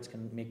shortcuts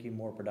can make you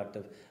more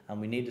productive,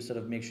 and we need to sort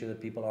of make sure that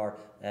people are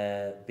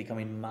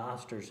becoming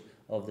masters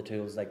of the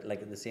tools,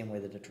 like the same way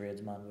that a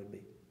tradesman would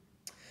be.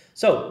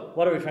 So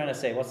what are we trying to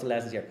say? What's the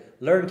lessons here?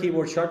 Learn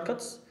keyboard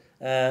shortcuts.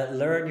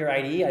 Learn your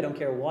IDE. I don't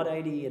care what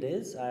IDE it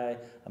is.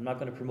 I'm not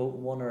going to promote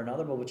one or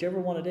another, but whichever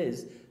one it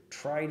is,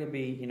 try to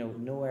be, you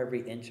know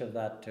every inch of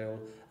that tool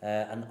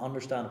and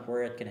understand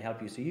where it can help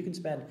you. So you can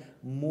spend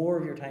more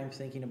of your time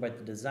thinking about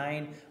the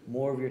design,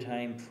 more of your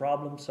time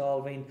problem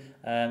solving,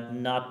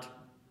 not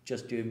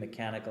just doing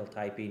mechanical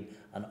typing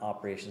and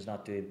operations,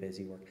 not doing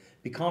busy work.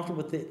 Be confident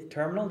with the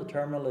terminal. The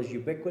terminal is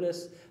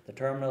ubiquitous. The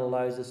terminal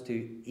allows us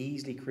to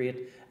easily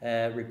create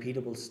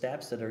repeatable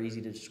steps that are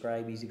easy to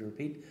describe, easy to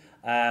repeat.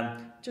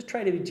 Just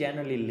try to be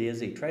generally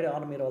lazy. Try to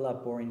automate all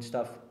that boring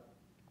stuff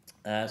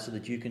so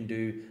that you can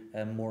do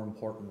more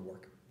important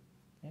work.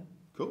 Yeah.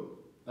 Cool.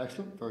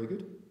 Excellent. Very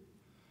good.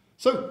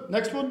 So,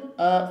 next one,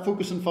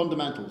 focus on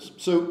fundamentals.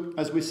 So,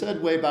 as we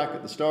said way back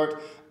at the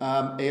start,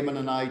 Eamonn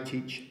and I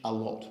teach a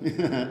lot.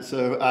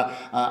 So,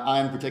 I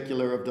in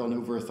particular have done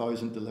over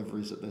 1,000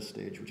 deliveries at this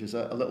stage, which is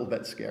a little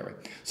bit scary.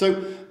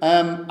 So,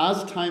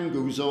 as time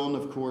goes on,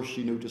 of course,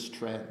 you notice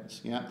trends.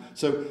 Yeah.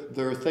 So,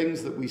 there are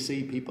things that we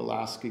see people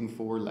asking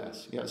for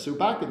less. Yeah. So,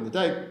 back in the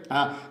day,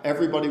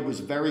 everybody was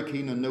very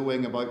keen on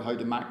knowing about how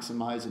to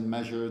maximize and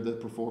measure the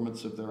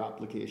performance of their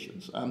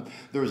applications.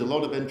 There was a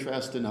lot of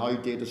interest in how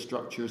data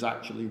structures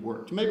actually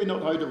worked. Maybe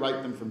not how to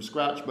write them from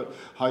scratch, but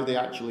how they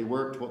actually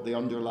worked, what the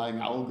underlying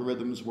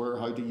algorithms were,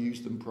 how to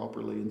use them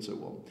properly, and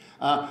so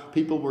on.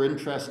 People were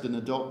interested in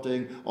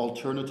adopting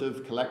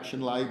alternative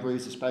collection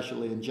libraries,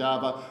 especially in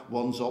Java,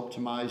 ones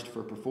optimized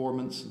for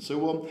performance, and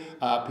so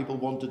on. People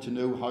wanted to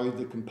know how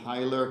the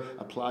compiler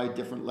applied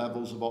different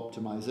levels of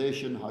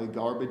optimization, how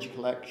garbage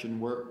collection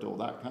worked, all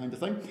that kind of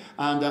thing.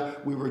 And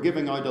we were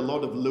giving out a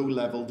lot of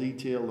low-level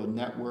detail on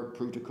network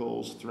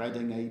protocols,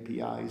 threading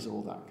APIs,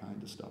 all that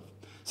kind of stuff.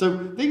 So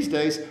these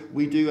days,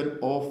 we do an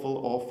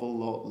awful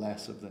lot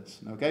less of this,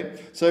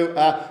 okay? So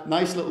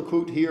nice little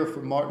quote here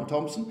from Martin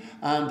Thompson.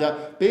 And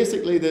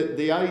basically,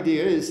 the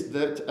idea is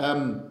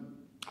that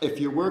if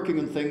you're working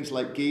on things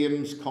like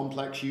games,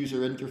 complex user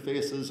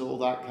interfaces, all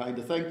that kind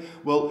of thing,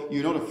 well,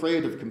 you're not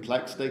afraid of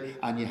complexity,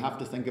 and you have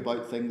to think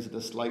about things at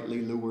a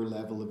slightly lower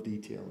level of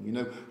detail, you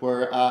know,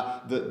 where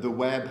the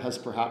web has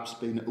perhaps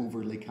been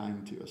overly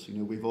kind to us. You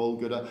know, we've all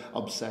got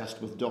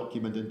obsessed with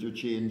document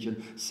interchange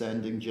and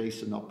sending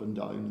JSON up and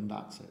down, and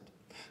that's it.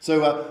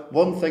 So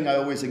one thing I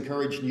always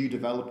encourage new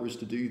developers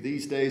to do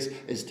these days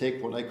is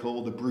take what I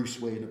call the Bruce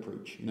Wayne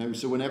approach. You know,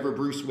 so whenever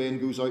Bruce Wayne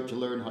goes out to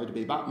learn how to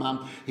be Batman,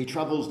 he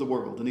travels the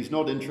world, and he's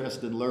not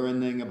interested in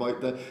learning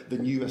about the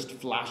newest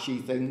flashy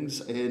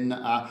things in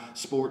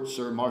sports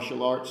or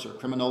martial arts or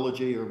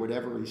criminology or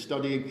whatever he's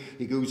studying.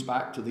 He goes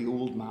back to the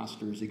old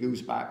masters. He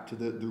goes back to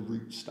the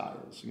root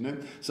styles, you know.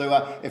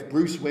 So if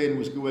Bruce Wayne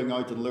was going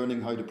out and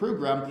learning how to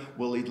program,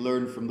 well, he'd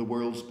learn from the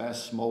world's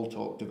best small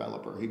talk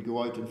developer. He'd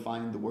go out and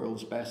find the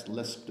world's best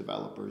Lisp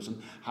developers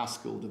and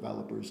Haskell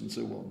developers and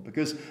so on.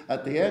 Because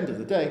at the end of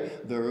the day,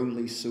 there are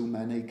only so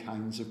many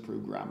kinds of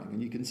programming,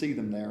 and you can see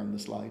them there on the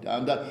slide.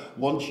 And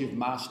once you've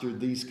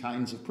mastered these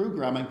kinds of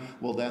programming,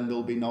 well, then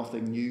there'll be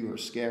nothing new or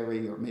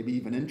scary or maybe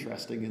even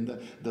interesting in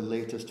the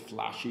latest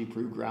flashy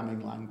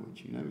programming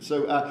language.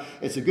 So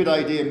it's a good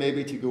idea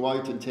maybe to go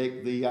out and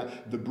take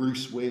the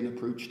Bruce Wayne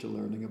approach to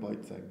learning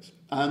about things.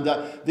 And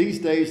these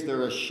days there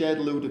are a shed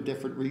load of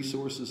different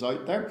resources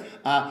out there.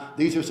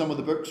 These are some of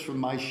the books from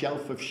my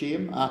shelf of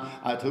shame.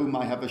 At home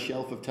I have a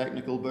shelf of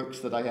technical books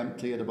that I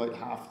empty at about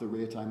half the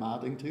rate I'm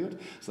adding to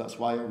it. So that's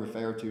why I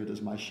refer to it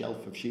as my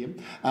shelf of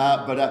shame.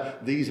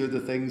 But these are the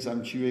things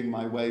I'm chewing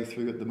my way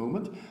through at the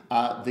moment.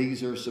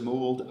 These are some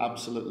old,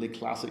 absolutely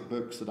classic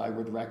books that I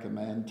would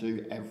recommend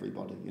to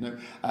everybody,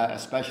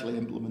 especially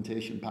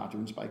Implementation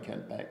Patterns by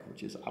Kent Beck,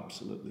 which is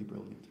absolutely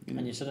brilliant.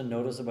 And you sort of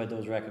notice about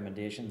those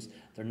recommendations,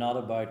 they're not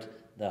about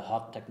the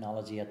hot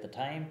technology at the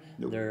time.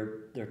 Nope.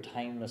 They're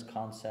timeless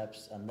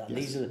concepts, and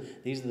yes.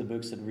 these are the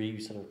books that we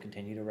sort of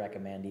continue to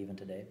recommend even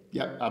today.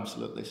 Yeah,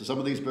 absolutely. So some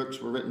of these books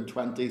were written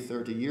 20,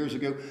 30 years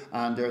ago,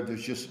 and they're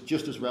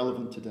just as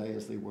relevant today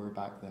as they were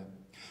back then.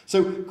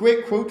 So,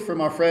 great quote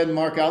from our friend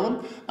Mark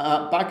Allen.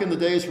 Back in the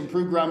days when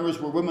programmers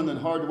were women and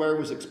hardware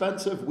was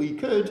expensive, we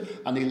could,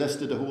 and he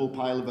listed a whole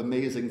pile of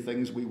amazing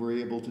things we were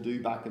able to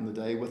do back in the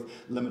day with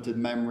limited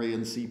memory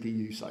and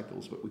CPU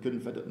cycles, but we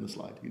couldn't fit it in the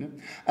slide,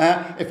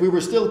 If we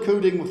were still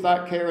coding with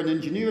that care and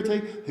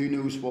ingenuity, who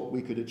knows what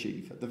we could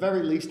achieve. At the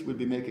very least, we'd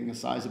be making a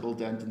sizable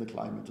dent in the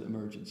climate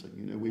emergency.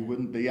 We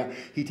wouldn't be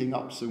heating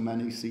up so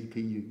many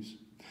CPUs.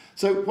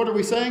 So what are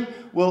we saying?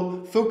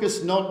 Well,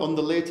 focus not on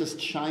the latest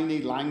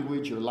shiny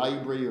language or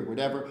library or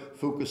whatever.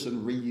 Focus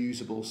on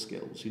reusable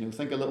skills.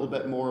 Think a little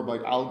bit more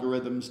about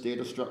algorithms,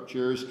 data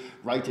structures,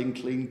 writing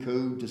clean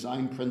code,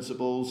 design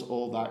principles,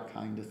 all that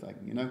kind of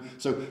thing.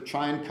 So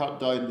try and cut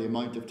down the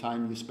amount of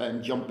time you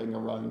spend jumping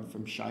around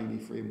from shiny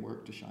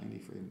framework to shiny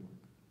framework.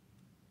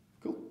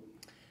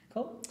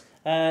 Cool.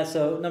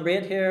 So number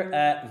 8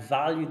 here,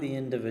 value the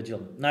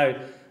individual. Now,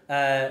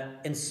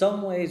 in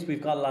some ways,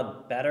 we've got a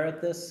lot better at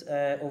this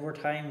over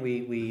time.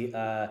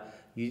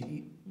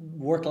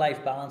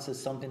 Work-life balance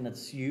is something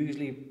that's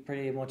usually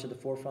pretty much at the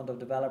forefront of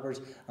developers,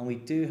 and we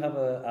do have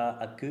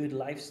a good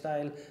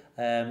lifestyle.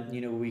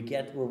 We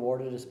get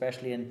rewarded,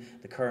 especially in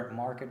the current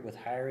market with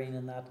hiring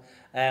and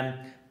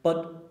that.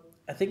 But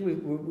I think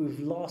we've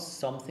lost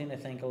something, I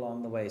think,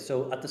 along the way.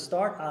 So at the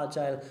start,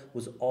 Agile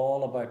was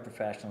all about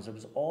professionals. It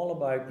was all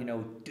about,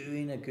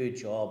 doing a good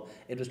job.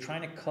 It was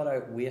trying to cut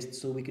out waste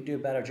so we could do a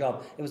better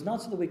job. It was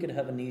not so that we could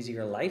have an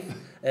easier life.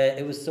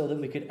 It was so that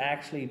we could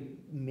actually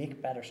make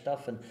better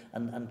stuff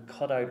and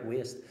cut out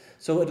waste.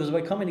 So it was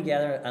about coming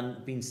together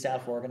and being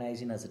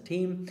self-organizing as a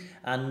team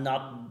and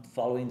not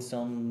following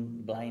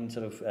some blind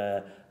sort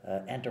of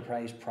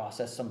enterprise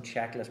process, some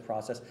checklist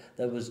process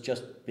that was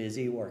just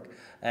busy work.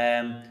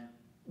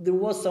 There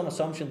was some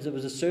assumptions. It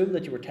was assumed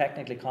that you were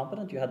technically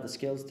competent, you had the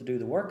skills to do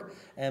the work,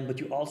 but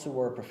you also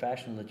were a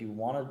professional, that you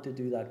wanted to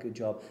do that good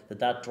job,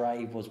 that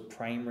drive was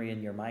primary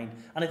in your mind.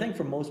 And I think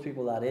for most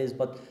people that is,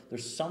 but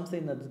there's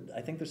something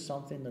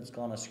that's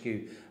gone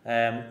askew.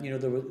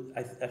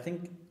 I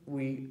think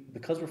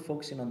because we're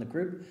focusing on the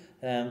group,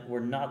 we're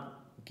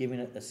not giving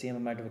it the same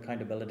amount of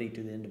accountability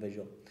to the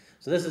individual.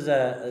 So this is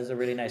a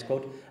really nice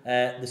quote.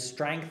 The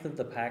strength of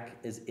the pack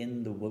is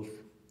in the wolf,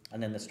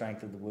 and then the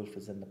strength of the wolf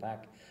is in the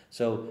pack.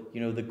 So,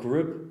 the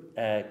group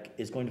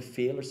is going to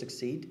fail or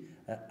succeed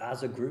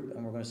as a group,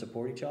 and we're going to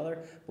support each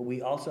other. But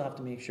we also have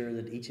to make sure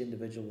that each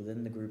individual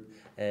within the group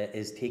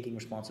is taking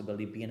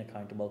responsibility, being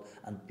accountable,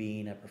 and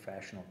being a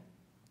professional.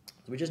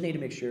 So we just need to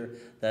make sure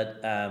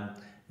that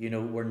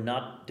we're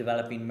not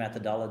developing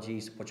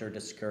methodologies which are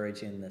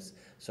discouraging this.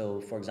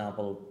 So, for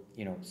example,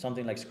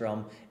 something like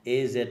Scrum,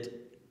 is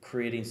it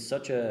creating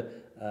such a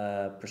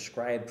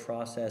prescribed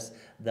process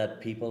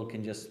that people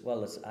can just,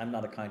 I'm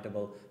not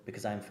accountable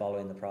because I'm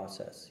following the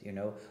process,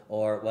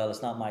 or,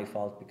 it's not my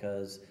fault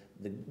because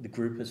the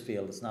group has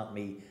failed, it's not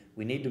me.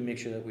 We need to make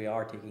sure that we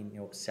are taking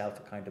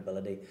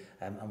self-accountability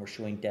and we're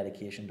showing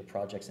dedication to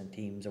projects and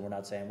teams, and we're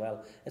not saying,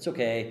 it's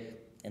okay,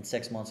 in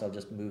 6 months I'll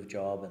just move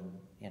job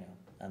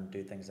and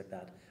do things like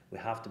that. We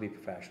have to be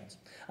professionals.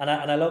 And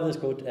I love this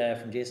quote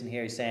from Jason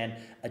here. He's saying,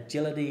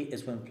 agility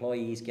is when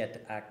employees get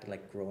to act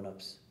like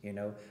grown-ups,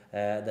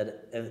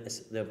 that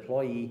the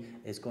employee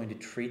is going to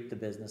treat the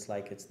business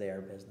like it's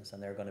their business,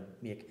 and they're going to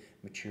make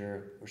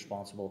mature,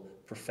 responsible,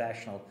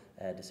 professional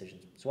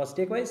decisions. So what's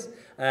the takeaways?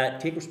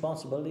 Take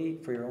responsibility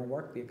for your own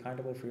work, be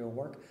accountable for your own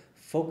work,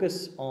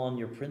 focus on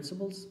your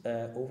principles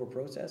over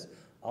process.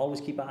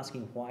 Always keep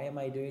asking, why am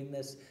I doing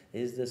this?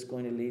 Is this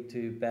going to lead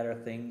to better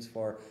things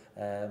for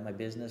my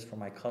business, for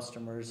my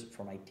customers,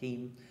 for my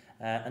team?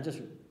 And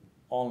just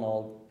all in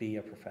all, be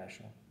a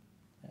professional.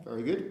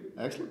 Very good.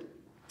 Excellent.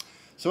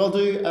 So I'll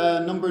do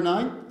number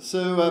 9.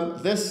 So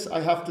this, I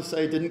have to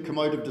say, didn't come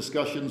out of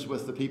discussions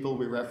with the people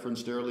we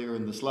referenced earlier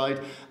in the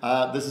slide.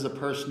 This is a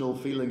personal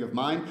feeling of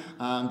mine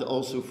and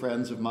also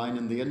friends of mine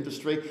in the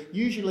industry,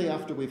 usually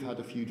after we've had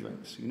a few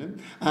drinks, you know.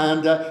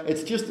 And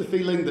it's just the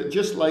feeling that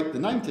just like the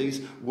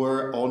 90s,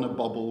 we're on a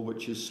bubble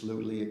which is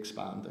slowly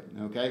expanding,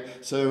 okay?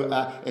 So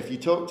if you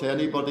talk to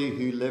anybody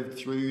who lived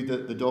through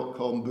the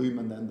dot-com boom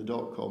and then the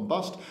dot-com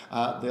bust,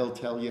 they'll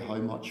tell you how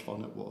much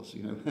fun it was,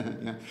 you know.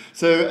 Yeah.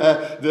 So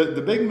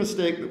the big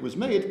mistake that was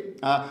made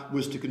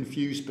was to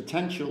confuse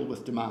potential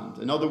with demand.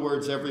 In other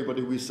words,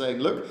 everybody was saying,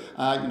 look,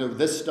 you know,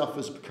 this stuff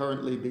is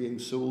currently being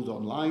sold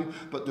online,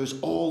 but there's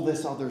all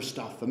this other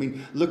stuff. I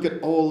mean, look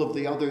at all of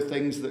the other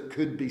things that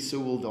could be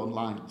sold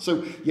online.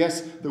 So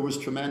yes, there was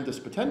tremendous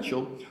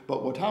potential,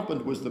 but what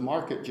happened was the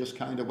market just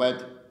kind of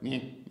went,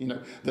 you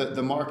know,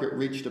 the market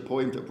reached a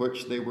point at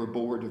which they were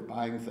bored of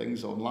buying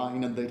things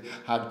online, and they'd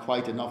had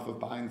quite enough of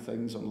buying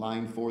things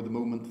online for the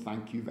moment.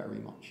 Thank you very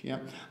much. Yeah,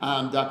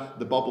 and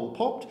the bubble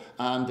popped,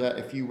 and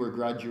if you were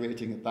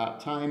graduating at that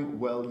time,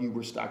 well, you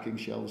were stacking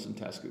shelves in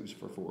Tesco's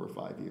for 4 or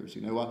 5 years,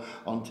 you know,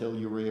 until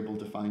you were able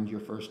to find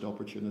your first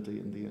opportunity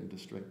in the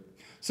industry.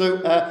 So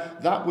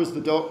that was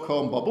the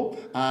dot-com bubble,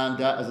 and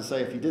as I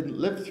say, if you didn't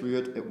live through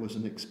it, it was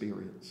an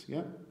experience.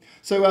 Yeah.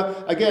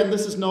 So again,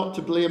 this is not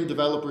to blame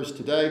developers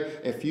today.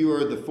 If you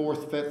are the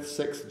 4th, 5th,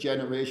 6th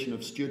generation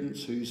of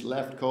students who's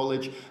left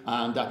college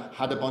and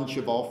had a bunch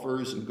of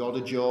offers and got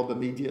a job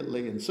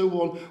immediately and so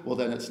on, well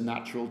then it's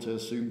natural to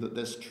assume that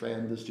this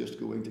trend is just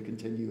going to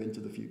continue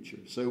into the future.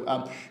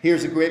 So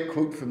here's a great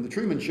quote from The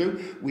Truman Show: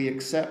 "We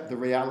accept the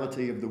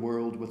reality of the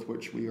world with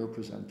which we are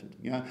presented."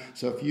 Yeah.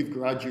 So if you've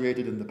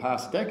graduated in the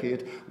past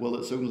decade, well,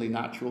 it's only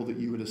natural that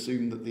you would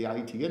assume that the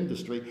IT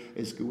industry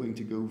is going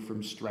to go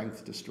from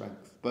strength to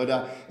strength. But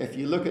if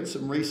you look at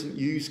some recent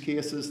use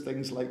cases,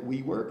 things like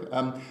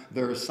WeWork,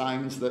 there are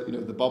signs that, you know,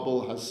 the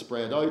bubble has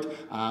spread out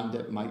and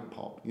it might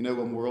pop. You know,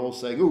 when we're all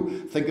saying, oh,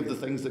 think of the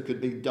things that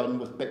could be done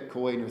with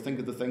Bitcoin, or think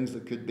of the things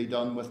that could be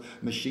done with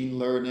machine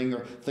learning,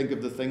 or think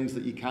of the things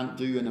that you can't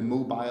do in a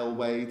mobile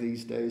way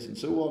these days, and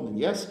so on. And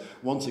yes,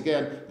 once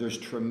again, there's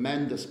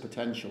tremendous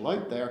potential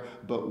out there,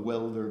 but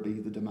will there be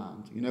the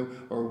demand? You know,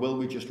 or will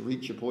we just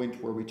reach a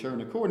point where we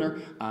turn a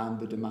corner and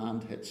the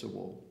demand hits a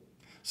wall?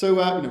 So,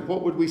 you know,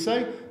 what would we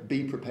say?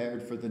 Be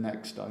prepared for the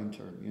next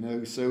downturn, you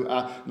know. So,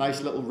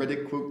 nice little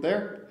Riddick quote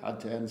there,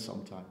 had to end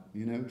sometime,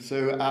 you know.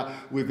 So,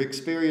 we've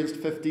experienced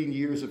 15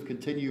 years of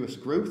continuous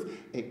growth.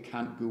 It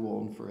can't go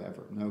on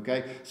forever,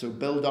 okay? So,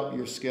 build up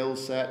your skill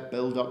set,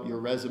 build up your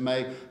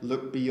resume,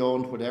 look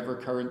beyond whatever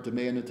current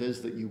domain it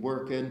is that you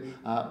work in,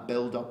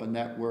 build up a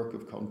network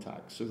of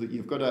contacts so that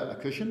you've got a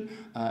cushion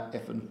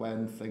if and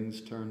when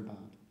things turn bad.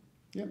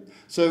 Yeah.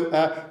 So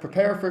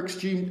prepare for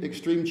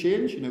extreme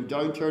change, you know,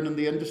 downturn in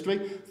the industry.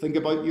 Think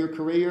about your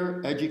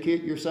career,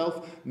 educate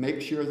yourself, make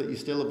sure that you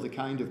still have the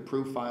kind of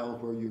profile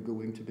where you're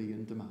going to be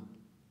in demand.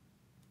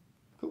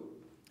 Cool.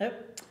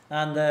 Yep.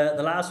 And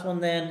the last one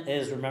then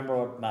is remember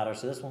what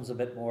matters. So this one's a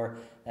bit more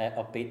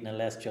upbeat and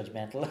less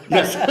judgmental.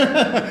 Yes.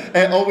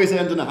 Always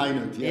end on a high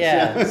note.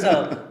 Yes. Yeah.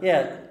 So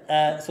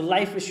yeah. So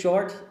life is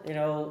short. You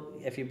know,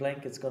 if you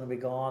blink, it's going to be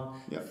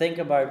gone. Yep. Think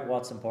about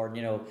what's important.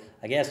 You know,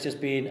 I guess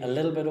just being a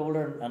little bit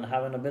older and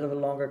having a bit of a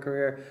longer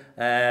career.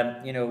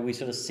 You know, we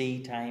sort of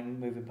see time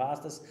moving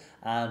past us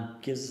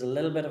and gives us a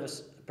little bit of a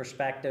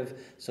perspective.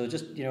 So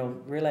just, you know,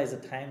 realize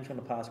that time's going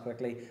to pass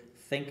quickly.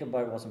 Think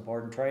about what's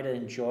important. Try to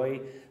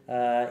enjoy,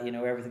 you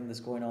know, everything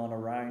that's going on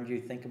around you.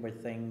 Think about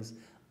things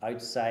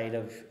outside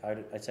of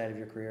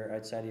your career,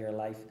 outside of your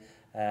life.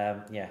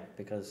 Yeah,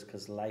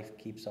 because life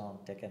keeps on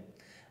ticking.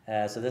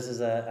 So this is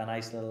a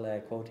nice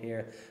little quote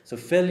here. So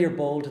fill your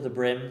bowl to the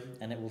brim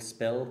and it will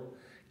spill.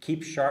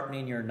 Keep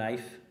sharpening your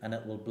knife and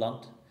it will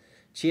blunt.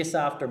 Chase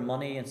after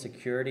money and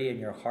security and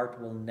your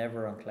heart will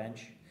never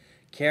unclench.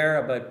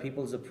 Care about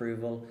people's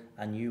approval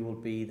and you will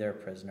be their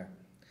prisoner.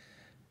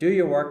 Do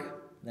your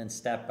work, then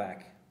step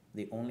back.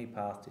 The only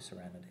path to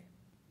serenity.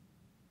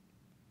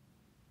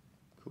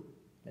 Cool.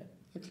 Yeah.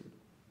 Excellent.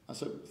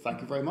 So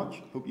thank you very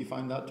much. Hope you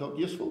find that talk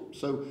useful.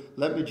 So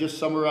let me just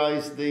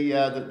summarize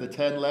the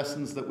 10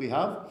 lessons that we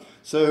have.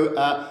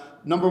 So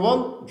number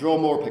 1, draw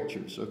more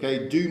pictures,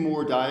 okay? Do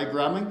more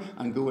diagramming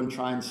and go and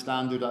try and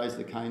standardize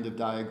the kind of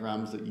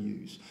diagrams that you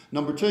use.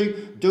 Number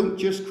 2, don't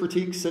just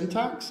critique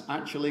syntax,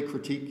 actually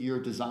critique your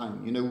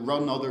design. You know,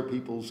 run other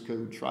people's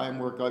code, try and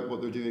work out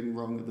what they're doing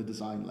wrong at the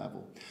design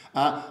level.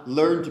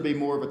 Learn to be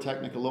more of a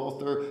technical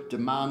author,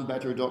 demand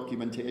better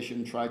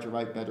documentation, try to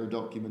write better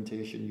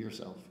documentation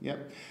yourself, yeah?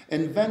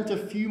 Invent a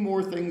few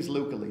more things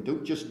locally,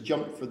 don't just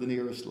jump for the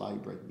nearest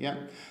library,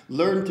 yeah?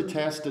 Learn to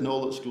test in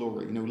all its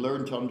glory, you know,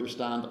 learn to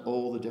understand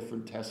all the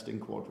different testing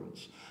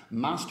quadrants.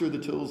 Master the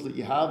tools that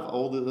you have,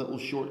 all the little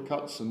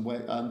shortcuts and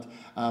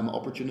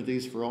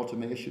opportunities for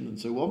automation and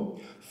so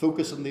on.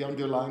 Focus on the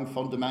underlying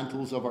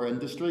fundamentals of our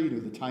industry, you know,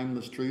 the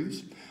timeless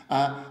truths,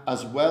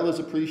 as well as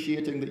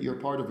appreciating that you're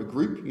part of a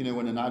group, you know,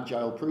 in an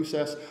agile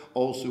process.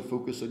 Also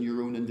focus on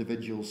your own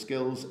individual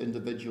skills,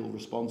 individual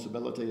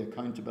responsibility,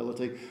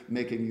 accountability,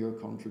 making your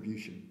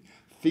contribution.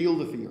 Feel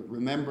the fear.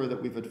 Remember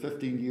that we've had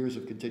 15 years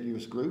of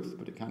continuous growth,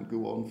 but it can't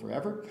go on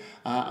forever.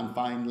 And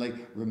finally,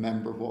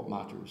 remember what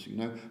matters. You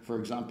know, for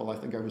example, I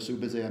think I was so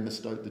busy I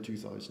missed out the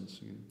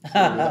 2000s. You know?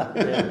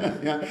 So,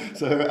 yeah.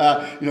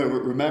 So you know,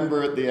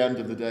 remember at the end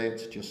of the day,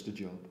 it's just a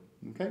job.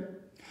 Okay.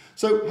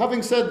 So,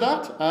 having said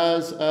that,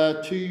 as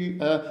two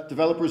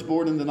developers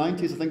born in the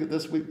 90s, I think at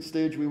this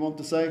stage we want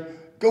to say,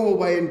 go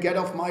away and get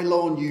off my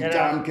lawn, you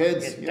damn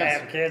kids.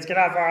 Damn kids, get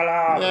off our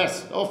lawn.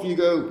 Yes, off you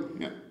go.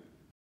 Yeah.